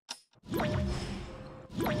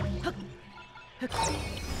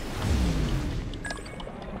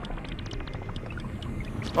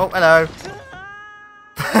 Oh, hello.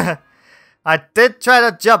 I did try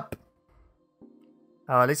to jump.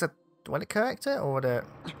 Oh, at least will it correct it, or would it...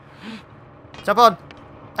 Jump on!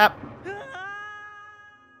 Up!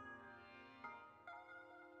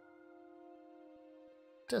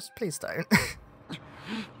 Just please don't.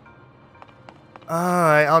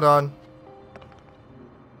 Alright, hold on.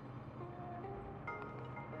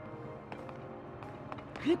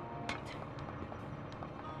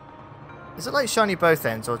 Is it like shiny both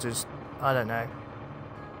ends or just... I don't know.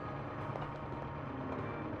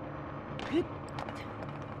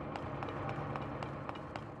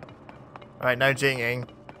 Alright, no jinging.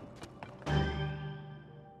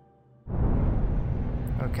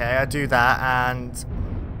 Okay, I do that and...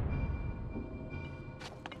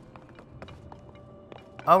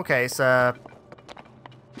 Okay, so...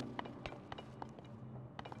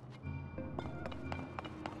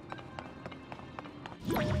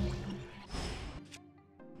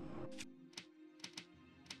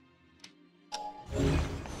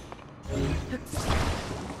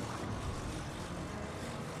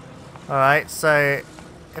 Alright, so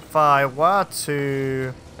if I were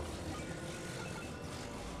to...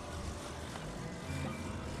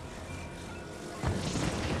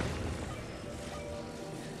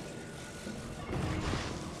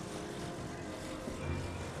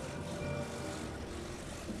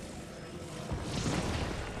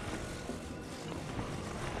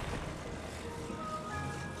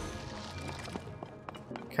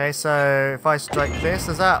 Okay, so if I strike this,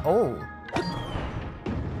 is that... Oh!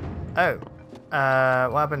 Oh.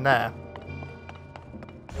 What happened there?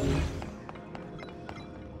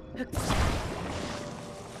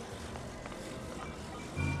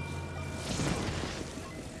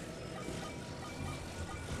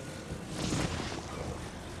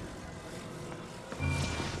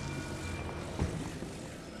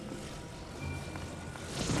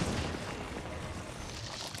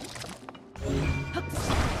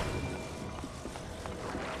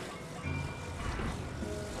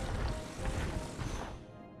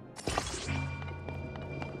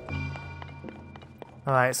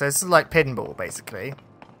 Alright, so this is like pinball, basically.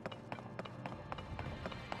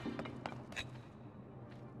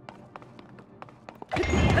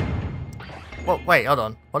 Well, wait, hold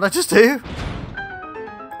on. What did I just do?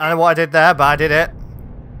 I don't know what I did there, but I did it.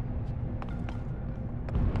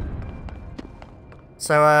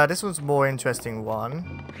 So, this one's a more interesting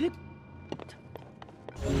one.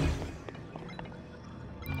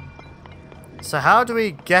 So how do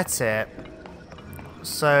we get it?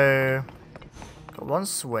 So, got one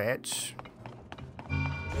switch.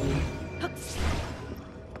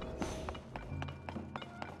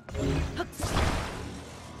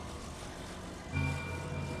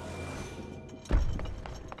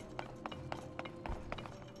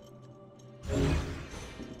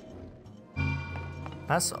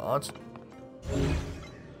 That's odd.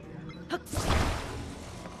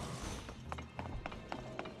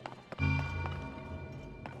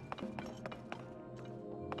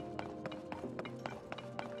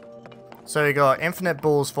 So we got infinite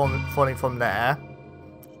balls falling from there.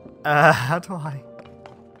 How do I?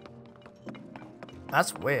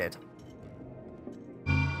 That's weird.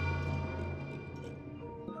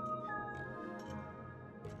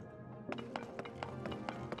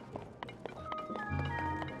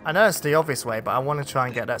 I know it's the obvious way, but I want to try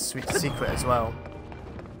and get that sweet secret as well.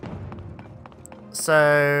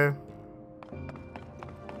 So...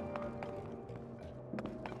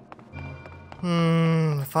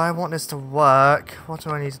 if I want this to work, what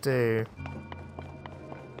do I need to do?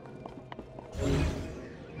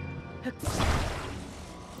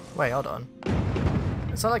 Wait, hold on.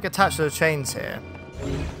 It's not like attached to the chains here.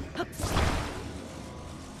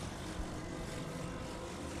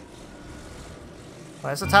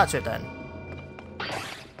 Well, let's attach it then.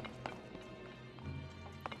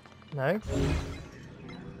 No?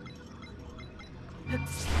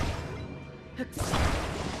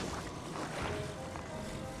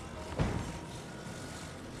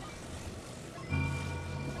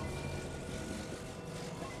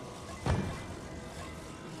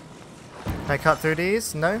 Can I cut through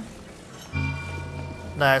these? No?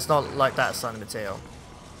 No, it's not like that sun material.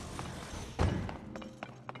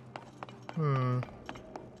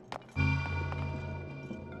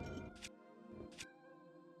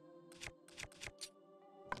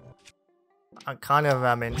 I kind of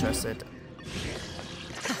am interested.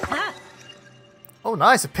 Oh,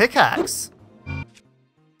 nice, a pickaxe!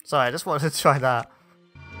 Sorry, I just wanted to try that.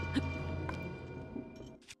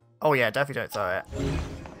 Oh yeah, definitely don't throw it.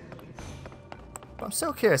 But I'm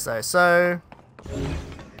still curious though, so...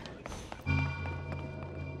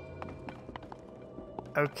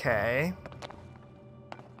 Okay.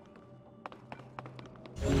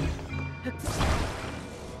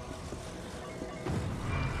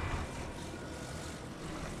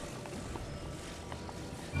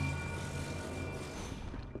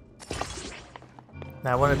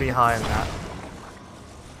 Now I want to be higher than that.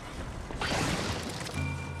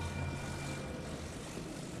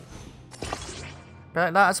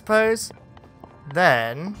 Like that, I suppose.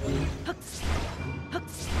 Then...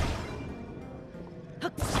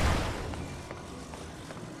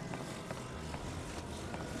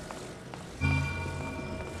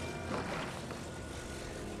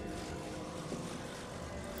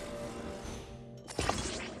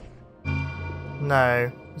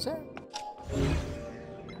 No. Is it?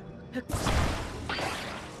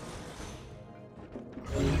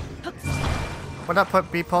 Would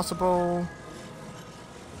that be possible?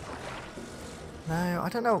 No, I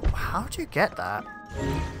don't know. How do you get that?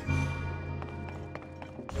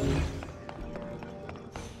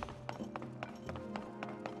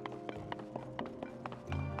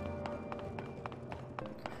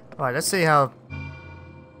 Right, let's see how...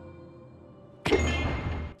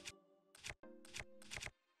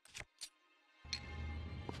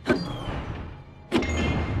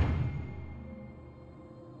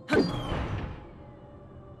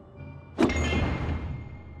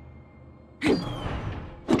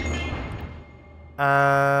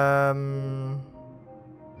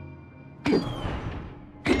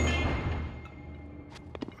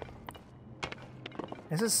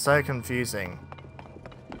 This is so confusing.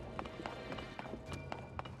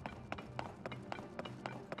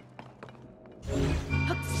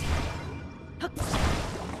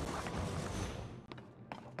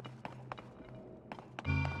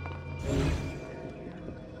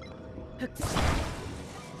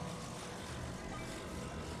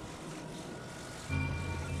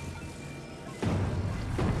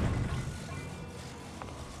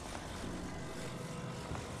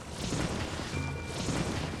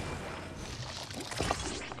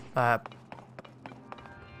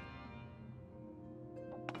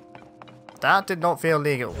 That did not feel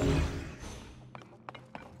legal.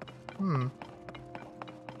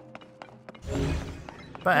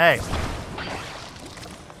 But hey.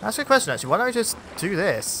 That's a good question actually. Why don't I just do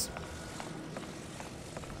this?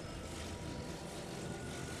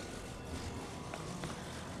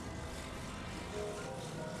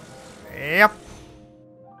 Yep.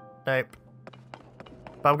 Nope.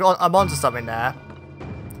 But I'm onto something there.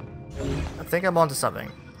 I think I'm onto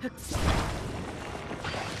something.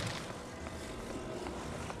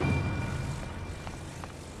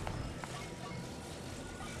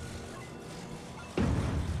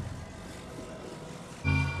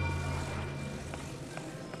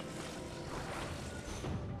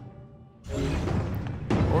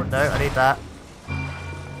 Oh no, I need that.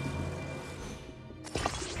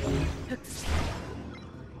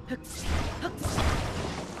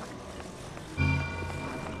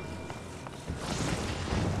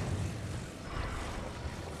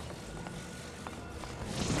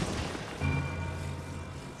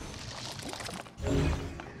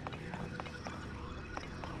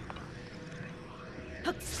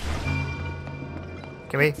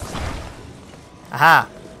 Can we? Aha!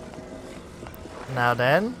 Now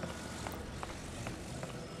then.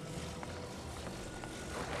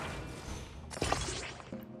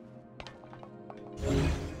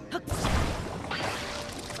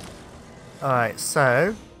 Alright,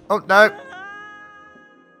 so... Oh, no!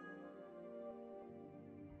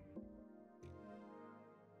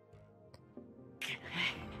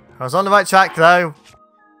 I was on the right track, though.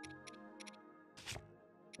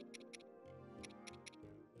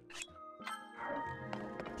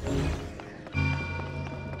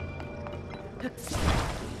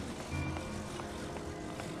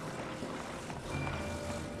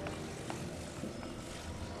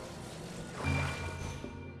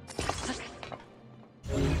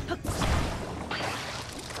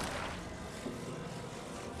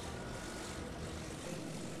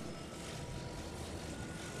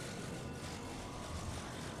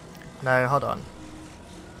 No, hold on.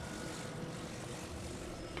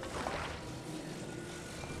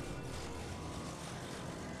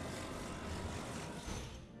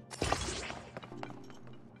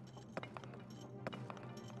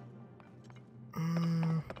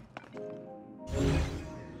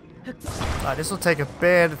 Right, this will take a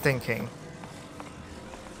bit of thinking.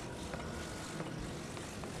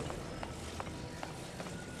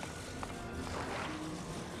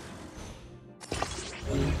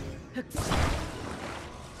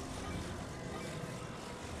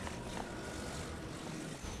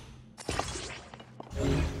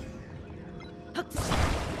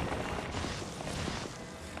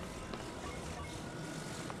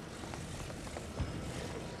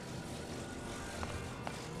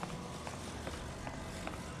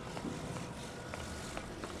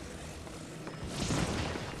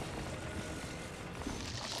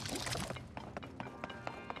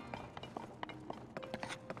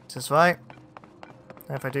 Is this right?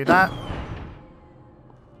 If I do that.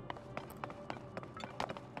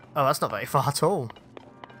 Oh, that's not very far at all.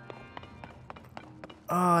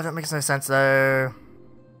 Oh, that makes no sense though.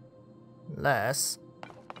 Unless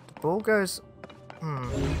the ball goes.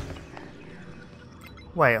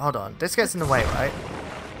 Wait, hold on. This gets in the way, right?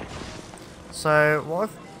 So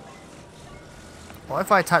what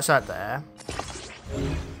if I attach that there?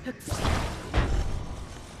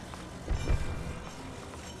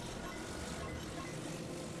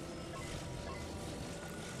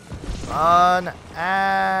 On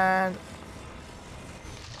and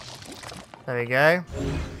there we go.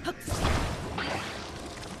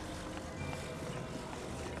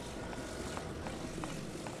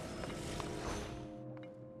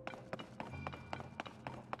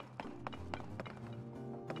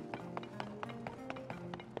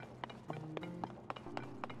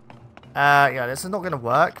 Yeah, this is not gonna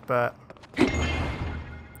work, but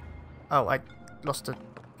oh, I lost a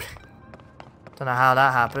don't know how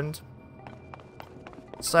that happened.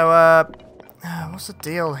 So, what's the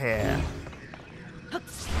deal here?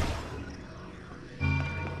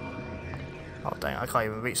 Oh dang, I can't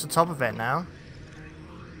even reach the top of it now.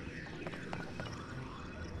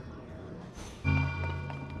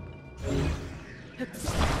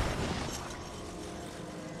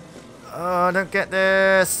 Oh, I don't get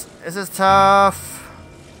this. This is tough.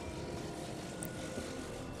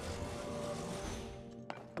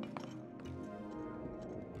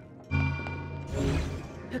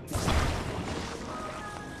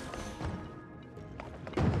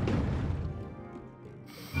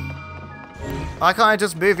 Why can't I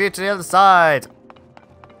just move you to the other side?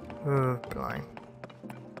 Oh, blind.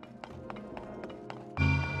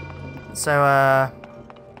 So,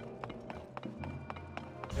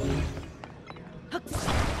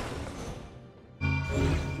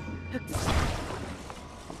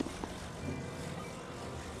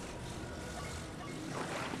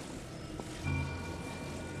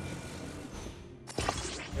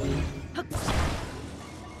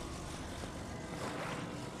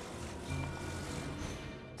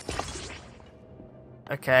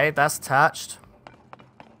 okay, that's attached.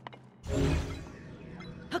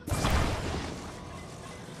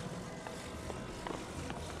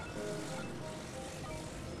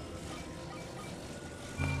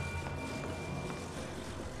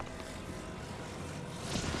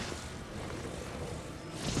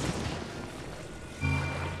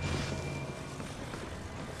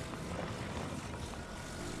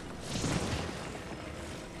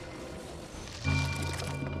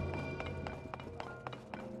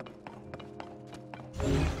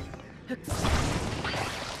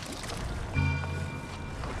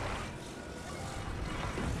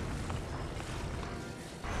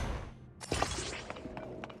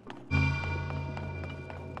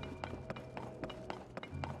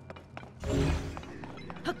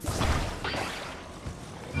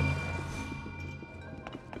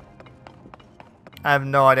 I have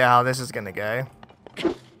no idea how this is gonna go.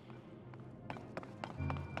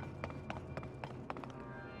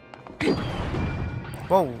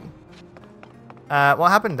 Whoa. What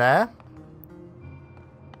happened there?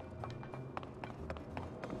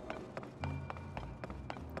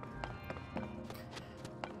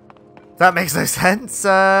 That makes no sense.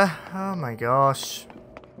 Oh my gosh.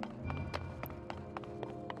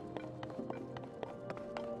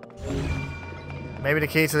 Maybe the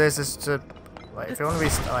key to this is to... Wait, if you want to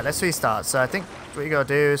restart... Alright, let's restart. So I think what you gotta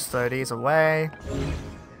do is throw these away.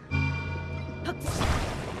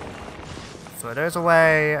 Throw those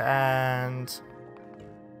away, and...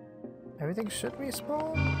 everything should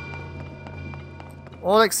respawn?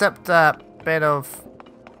 All except that bit of...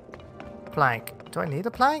 plank. Do I need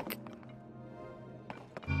a plank?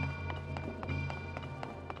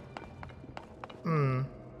 Hmm.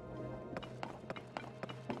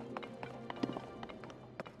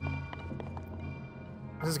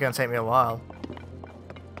 This is gonna take me a while.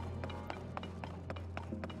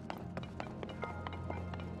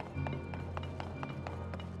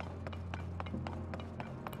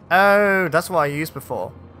 Oh, that's what I used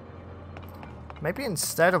before. Maybe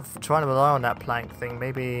instead of trying to rely on that plank thing,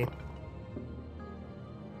 maybe...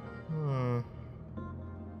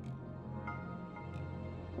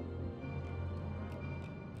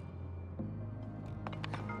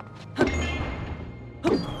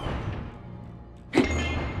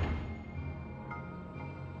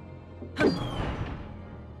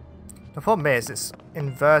 The problem is, it's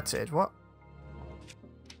inverted. What?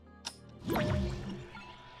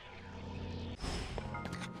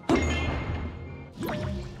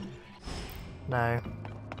 No.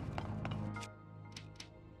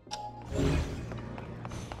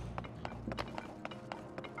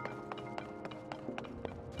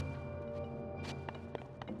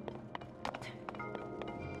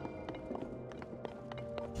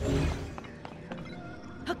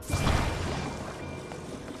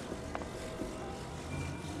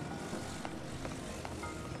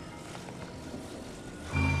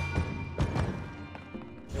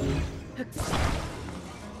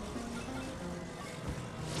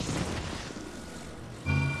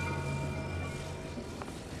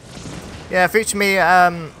 Yeah, future me,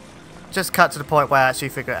 just cut to the point where I actually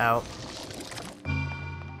figure it out.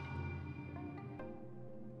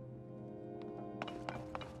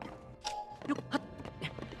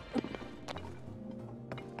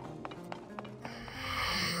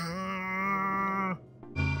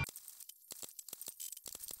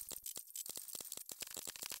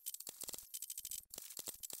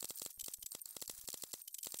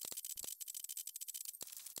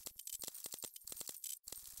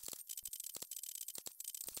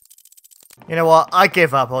 You know what? I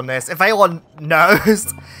give up on this. If anyone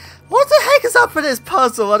knows, what the heck is up with this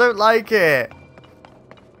puzzle? I don't like it.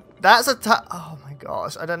 That's a oh my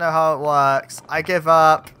gosh. I don't know how it works. I give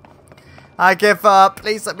up. I give up.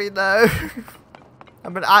 Please let me know.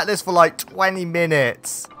 I've been at this for like 20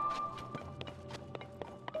 minutes.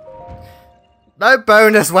 No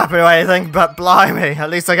bonus weapon or anything, but blimey. At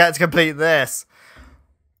least I get to complete this.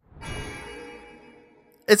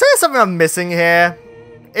 Is there something I'm missing here?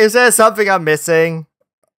 Is there something I'm missing?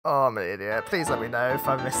 Oh, I'm an idiot. Please let me know if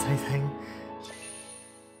I missed anything.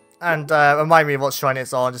 And remind me what shrine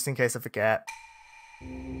it's on, just in case I forget.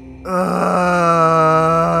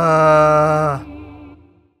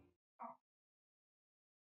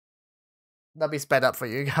 That'd be sped up for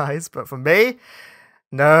you guys, but for me,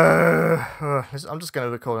 no. I'm just going to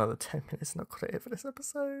record another 10 minutes, not clear for this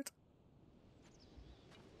episode.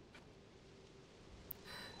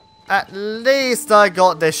 At least I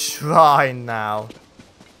got this shrine now.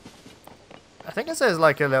 I think it says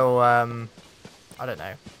like a little, I don't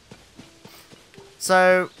know.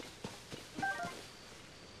 So,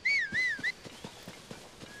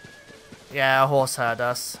 yeah, a horse heard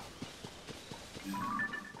us.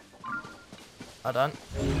 I don't.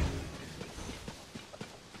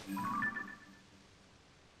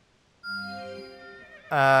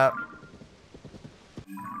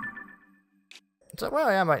 So where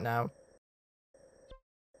I am right now.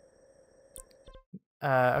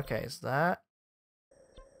 Okay, is that?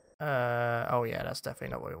 Oh yeah, that's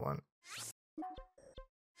definitely not what we want.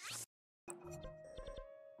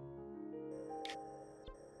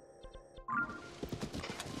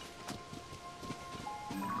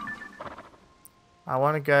 I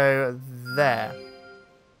want to go there.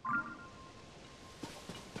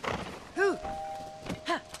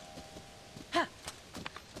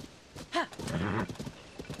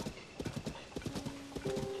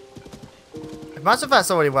 Imagine if that's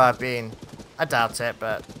already where I've been. I doubt it,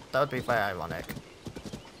 but that would be very ironic.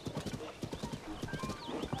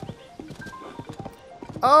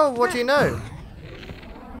 Oh, what do you know?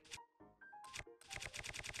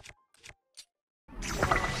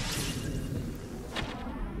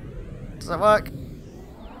 Does that work?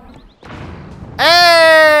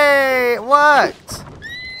 Hey! It worked!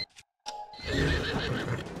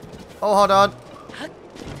 Oh, hold on.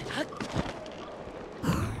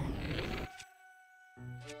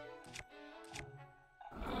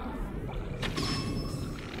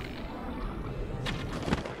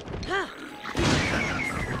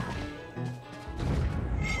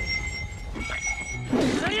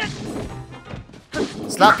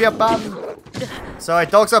 Slap your bum! Sorry,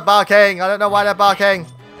 dogs are barking. I don't know why they're barking.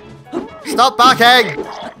 Stop barking!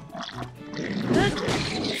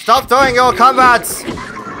 Stop throwing your comrades!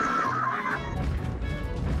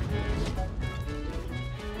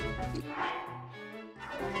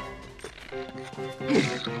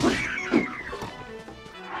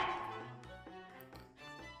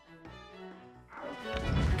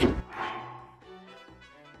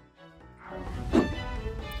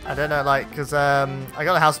 I don't know, like, because I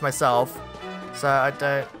got a house myself, so I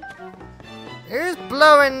don't... Who's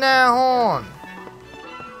blowing their horn?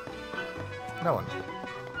 No one.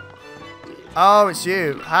 Oh, it's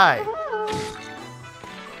you. Hi.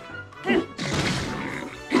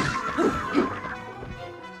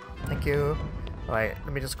 Thank you. Alright,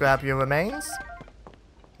 let me just grab your remains.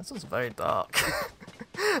 This is very dark.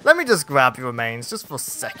 Let me just grab your remains, just for a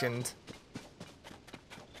second.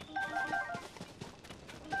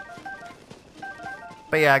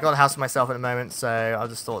 But yeah, I got a house for myself at the moment, so I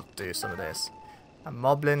just thought to do some of this. A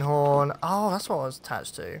moblin horn. Oh, that's what I was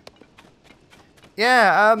attached to.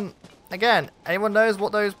 Yeah, again, anyone knows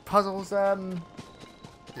what those puzzles,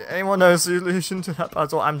 anyone knows the solution to that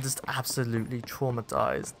puzzle? I'm just absolutely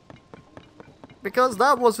traumatized. Because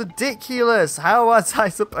that was ridiculous! How was I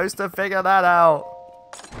supposed to figure that out?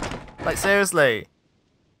 Like, seriously.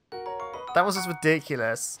 That was just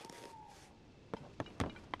ridiculous.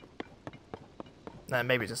 No,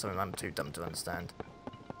 maybe it's just something I'm too dumb to understand.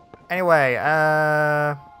 Anyway,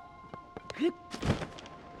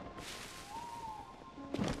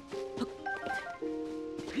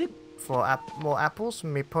 for more apples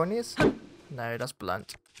from me ponies? No, that's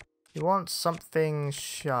blunt. You want something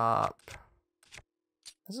sharp.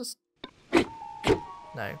 Is this...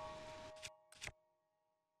 No.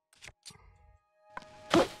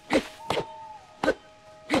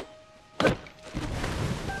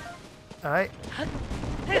 Alright.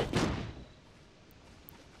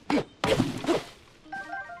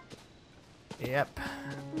 Yep.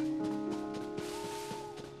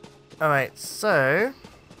 Alright, so...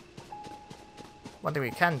 one thing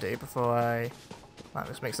we can do before I... Right,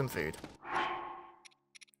 let's make some food.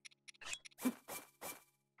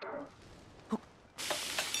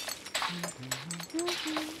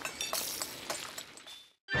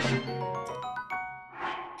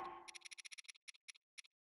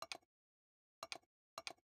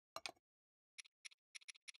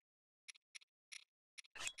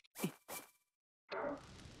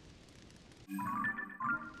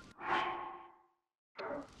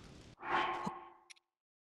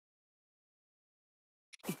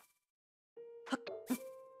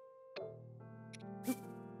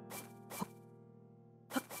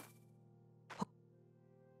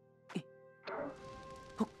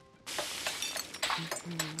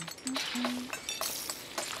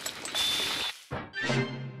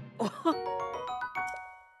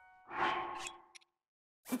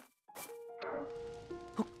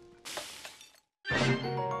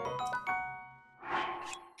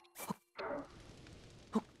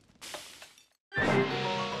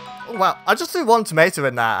 Well, I just threw one tomato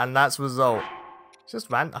in that, and that's the result. It's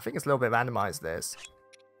just I think it's a little bit randomized, this.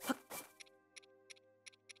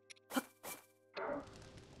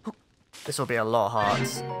 This will be a lot of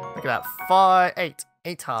hearts. Look at that.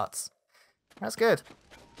 8 hearts. That's good.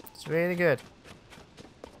 It's really good.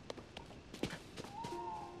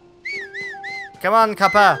 Come on,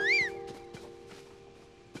 Kappa.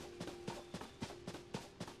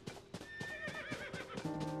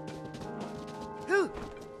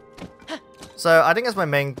 So, I think that's my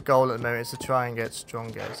main goal at the moment, is to try and get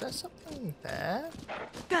stronger. Is there something there?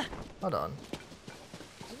 Hold on.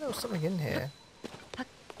 I think there was something in here.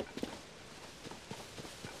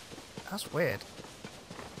 That's weird.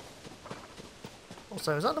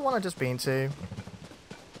 Also, is that the one I've just been to?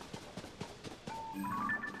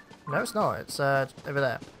 No, it's not. It's over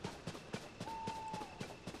there.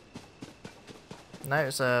 No,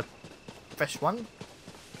 it's a fresh one.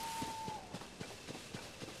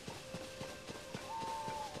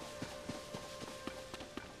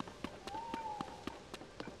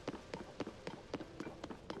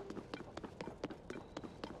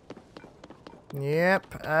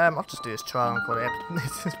 Yep. I'll just do this trial and call it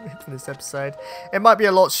for this episode. It might be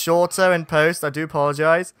a lot shorter in post. I do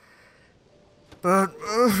apologize, but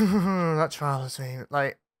that trial is me.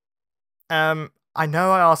 Like, I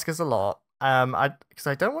know I ask us a lot. Because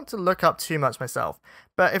I don't want to look up too much myself.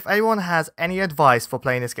 But if anyone has any advice for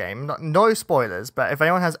playing this game, no spoilers, but if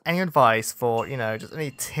anyone has any advice for, you know, just any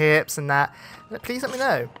tips and that, please let me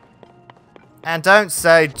know. And don't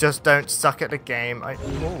say just don't suck at the game. Oh,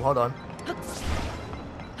 hold on.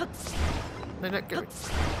 No, get me.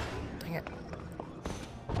 Dang it.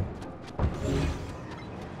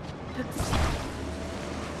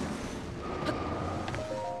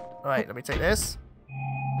 Alright, let me take this.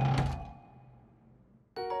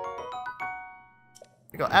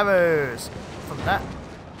 We got arrows from that.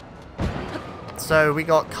 So we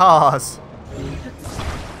got cars.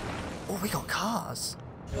 Oh, we got cars.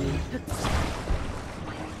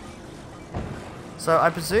 So I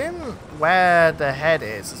presume where the head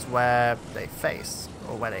is where they face,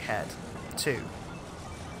 or where they head to.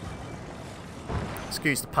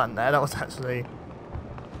 Excuse the pun there, that was actually...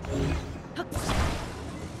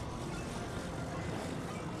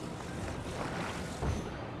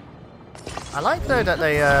 I like though that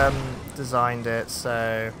they designed it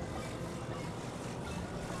so...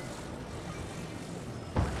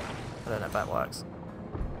 I don't know if that works.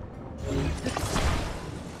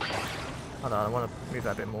 Hold on, I want to move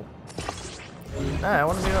that a bit more. No, I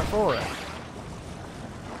want to move that forward.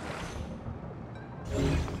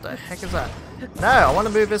 What the heck is that? No, I want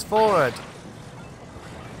to move this forward.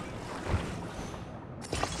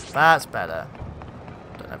 That's better.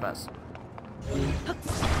 Don't know if that's...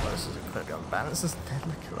 Well, this is incredibly unbalanced, isn't it?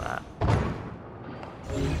 Look at that.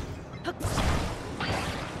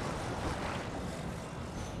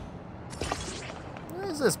 What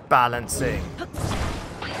is this balancing?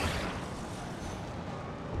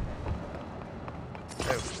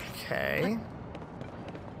 Okay.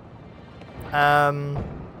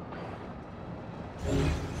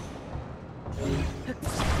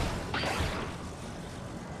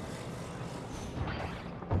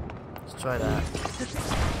 Let's try that.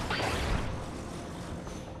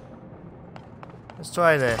 Let's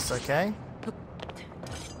try this, okay?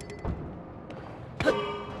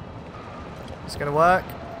 It's gonna work.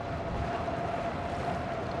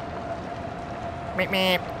 Meep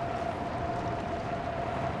meep.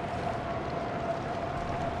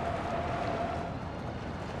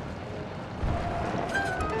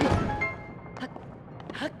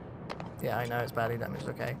 Yeah, I know it's badly damaged,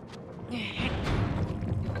 okay.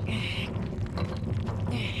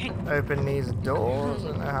 Open these doors, I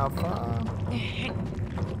don't know how far.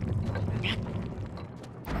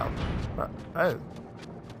 Oh, what? Oh.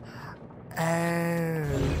 Oh,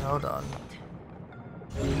 hold on.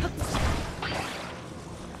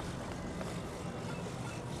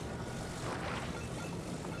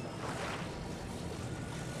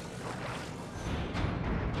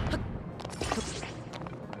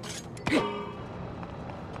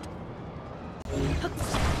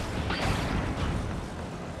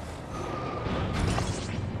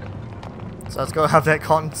 So let's go have that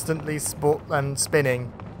constantly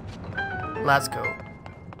spinning. That's cool.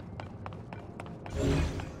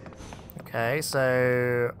 Okay,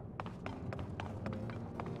 so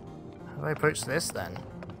how do I approach this then?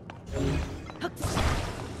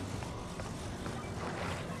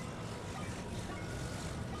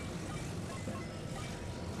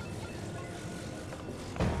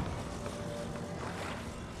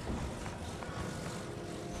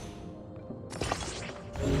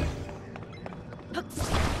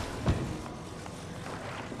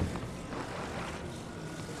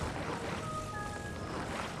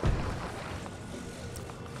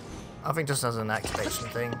 I think just as an activation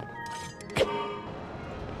thing.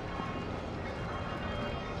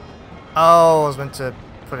 Oh, I was meant to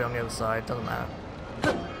put it on the other side. Doesn't matter.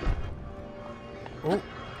 Oh.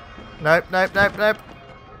 Nope, nope, nope, nope.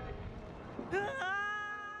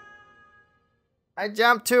 I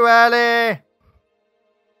jumped too early.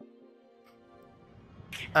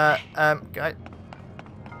 Guy.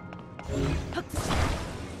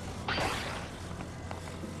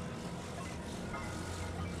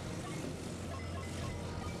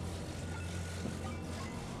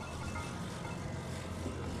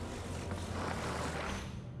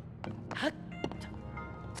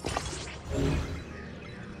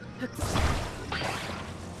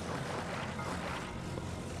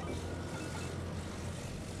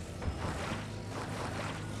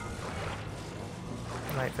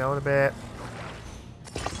 Might failed a bit.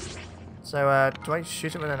 So, do I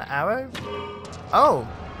shoot it with an arrow? Oh!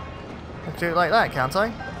 I can do it like that, can't I?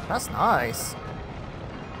 That's nice.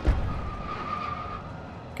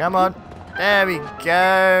 Come on. There we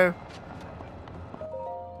go.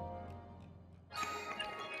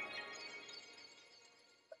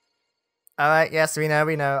 Alright, yes, we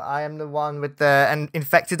know. I am the one with the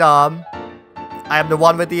infected arm. I am the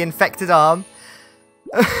one with the infected arm.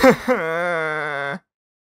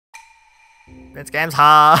 This game's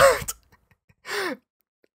hard.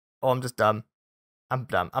 Oh, I'm just dumb. I'm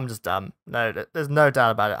dumb. I'm just dumb. No, there's no doubt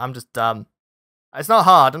about it. I'm just dumb. It's not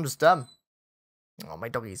hard. I'm just dumb. Oh, my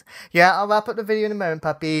doggies. Yeah, I'll wrap up the video in a moment,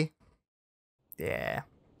 puppy. Yeah.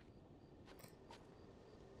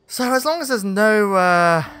 So, as long as there's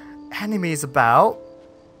no enemies about,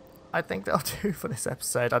 I think that'll do for this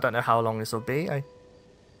episode. I don't know how long this will be.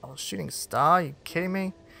 Oh, shooting star? Are you kidding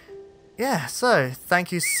me? Yeah, so,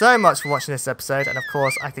 thank you so much for watching this episode. And, of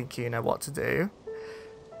course, I think you know what to do.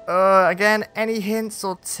 Again, any hints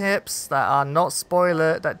or tips that are not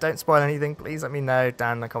that don't spoil anything, please let me know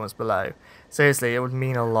down in the comments below. Seriously, it would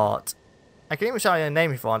mean a lot. I can even shout your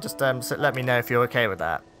name if you want, just let me know if you're okay with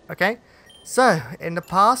that. Okay? So, in the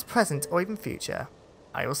past, present, or even future,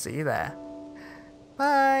 I will see you there.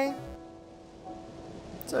 Bye!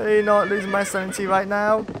 So you're not losing my sanity right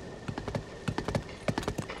now?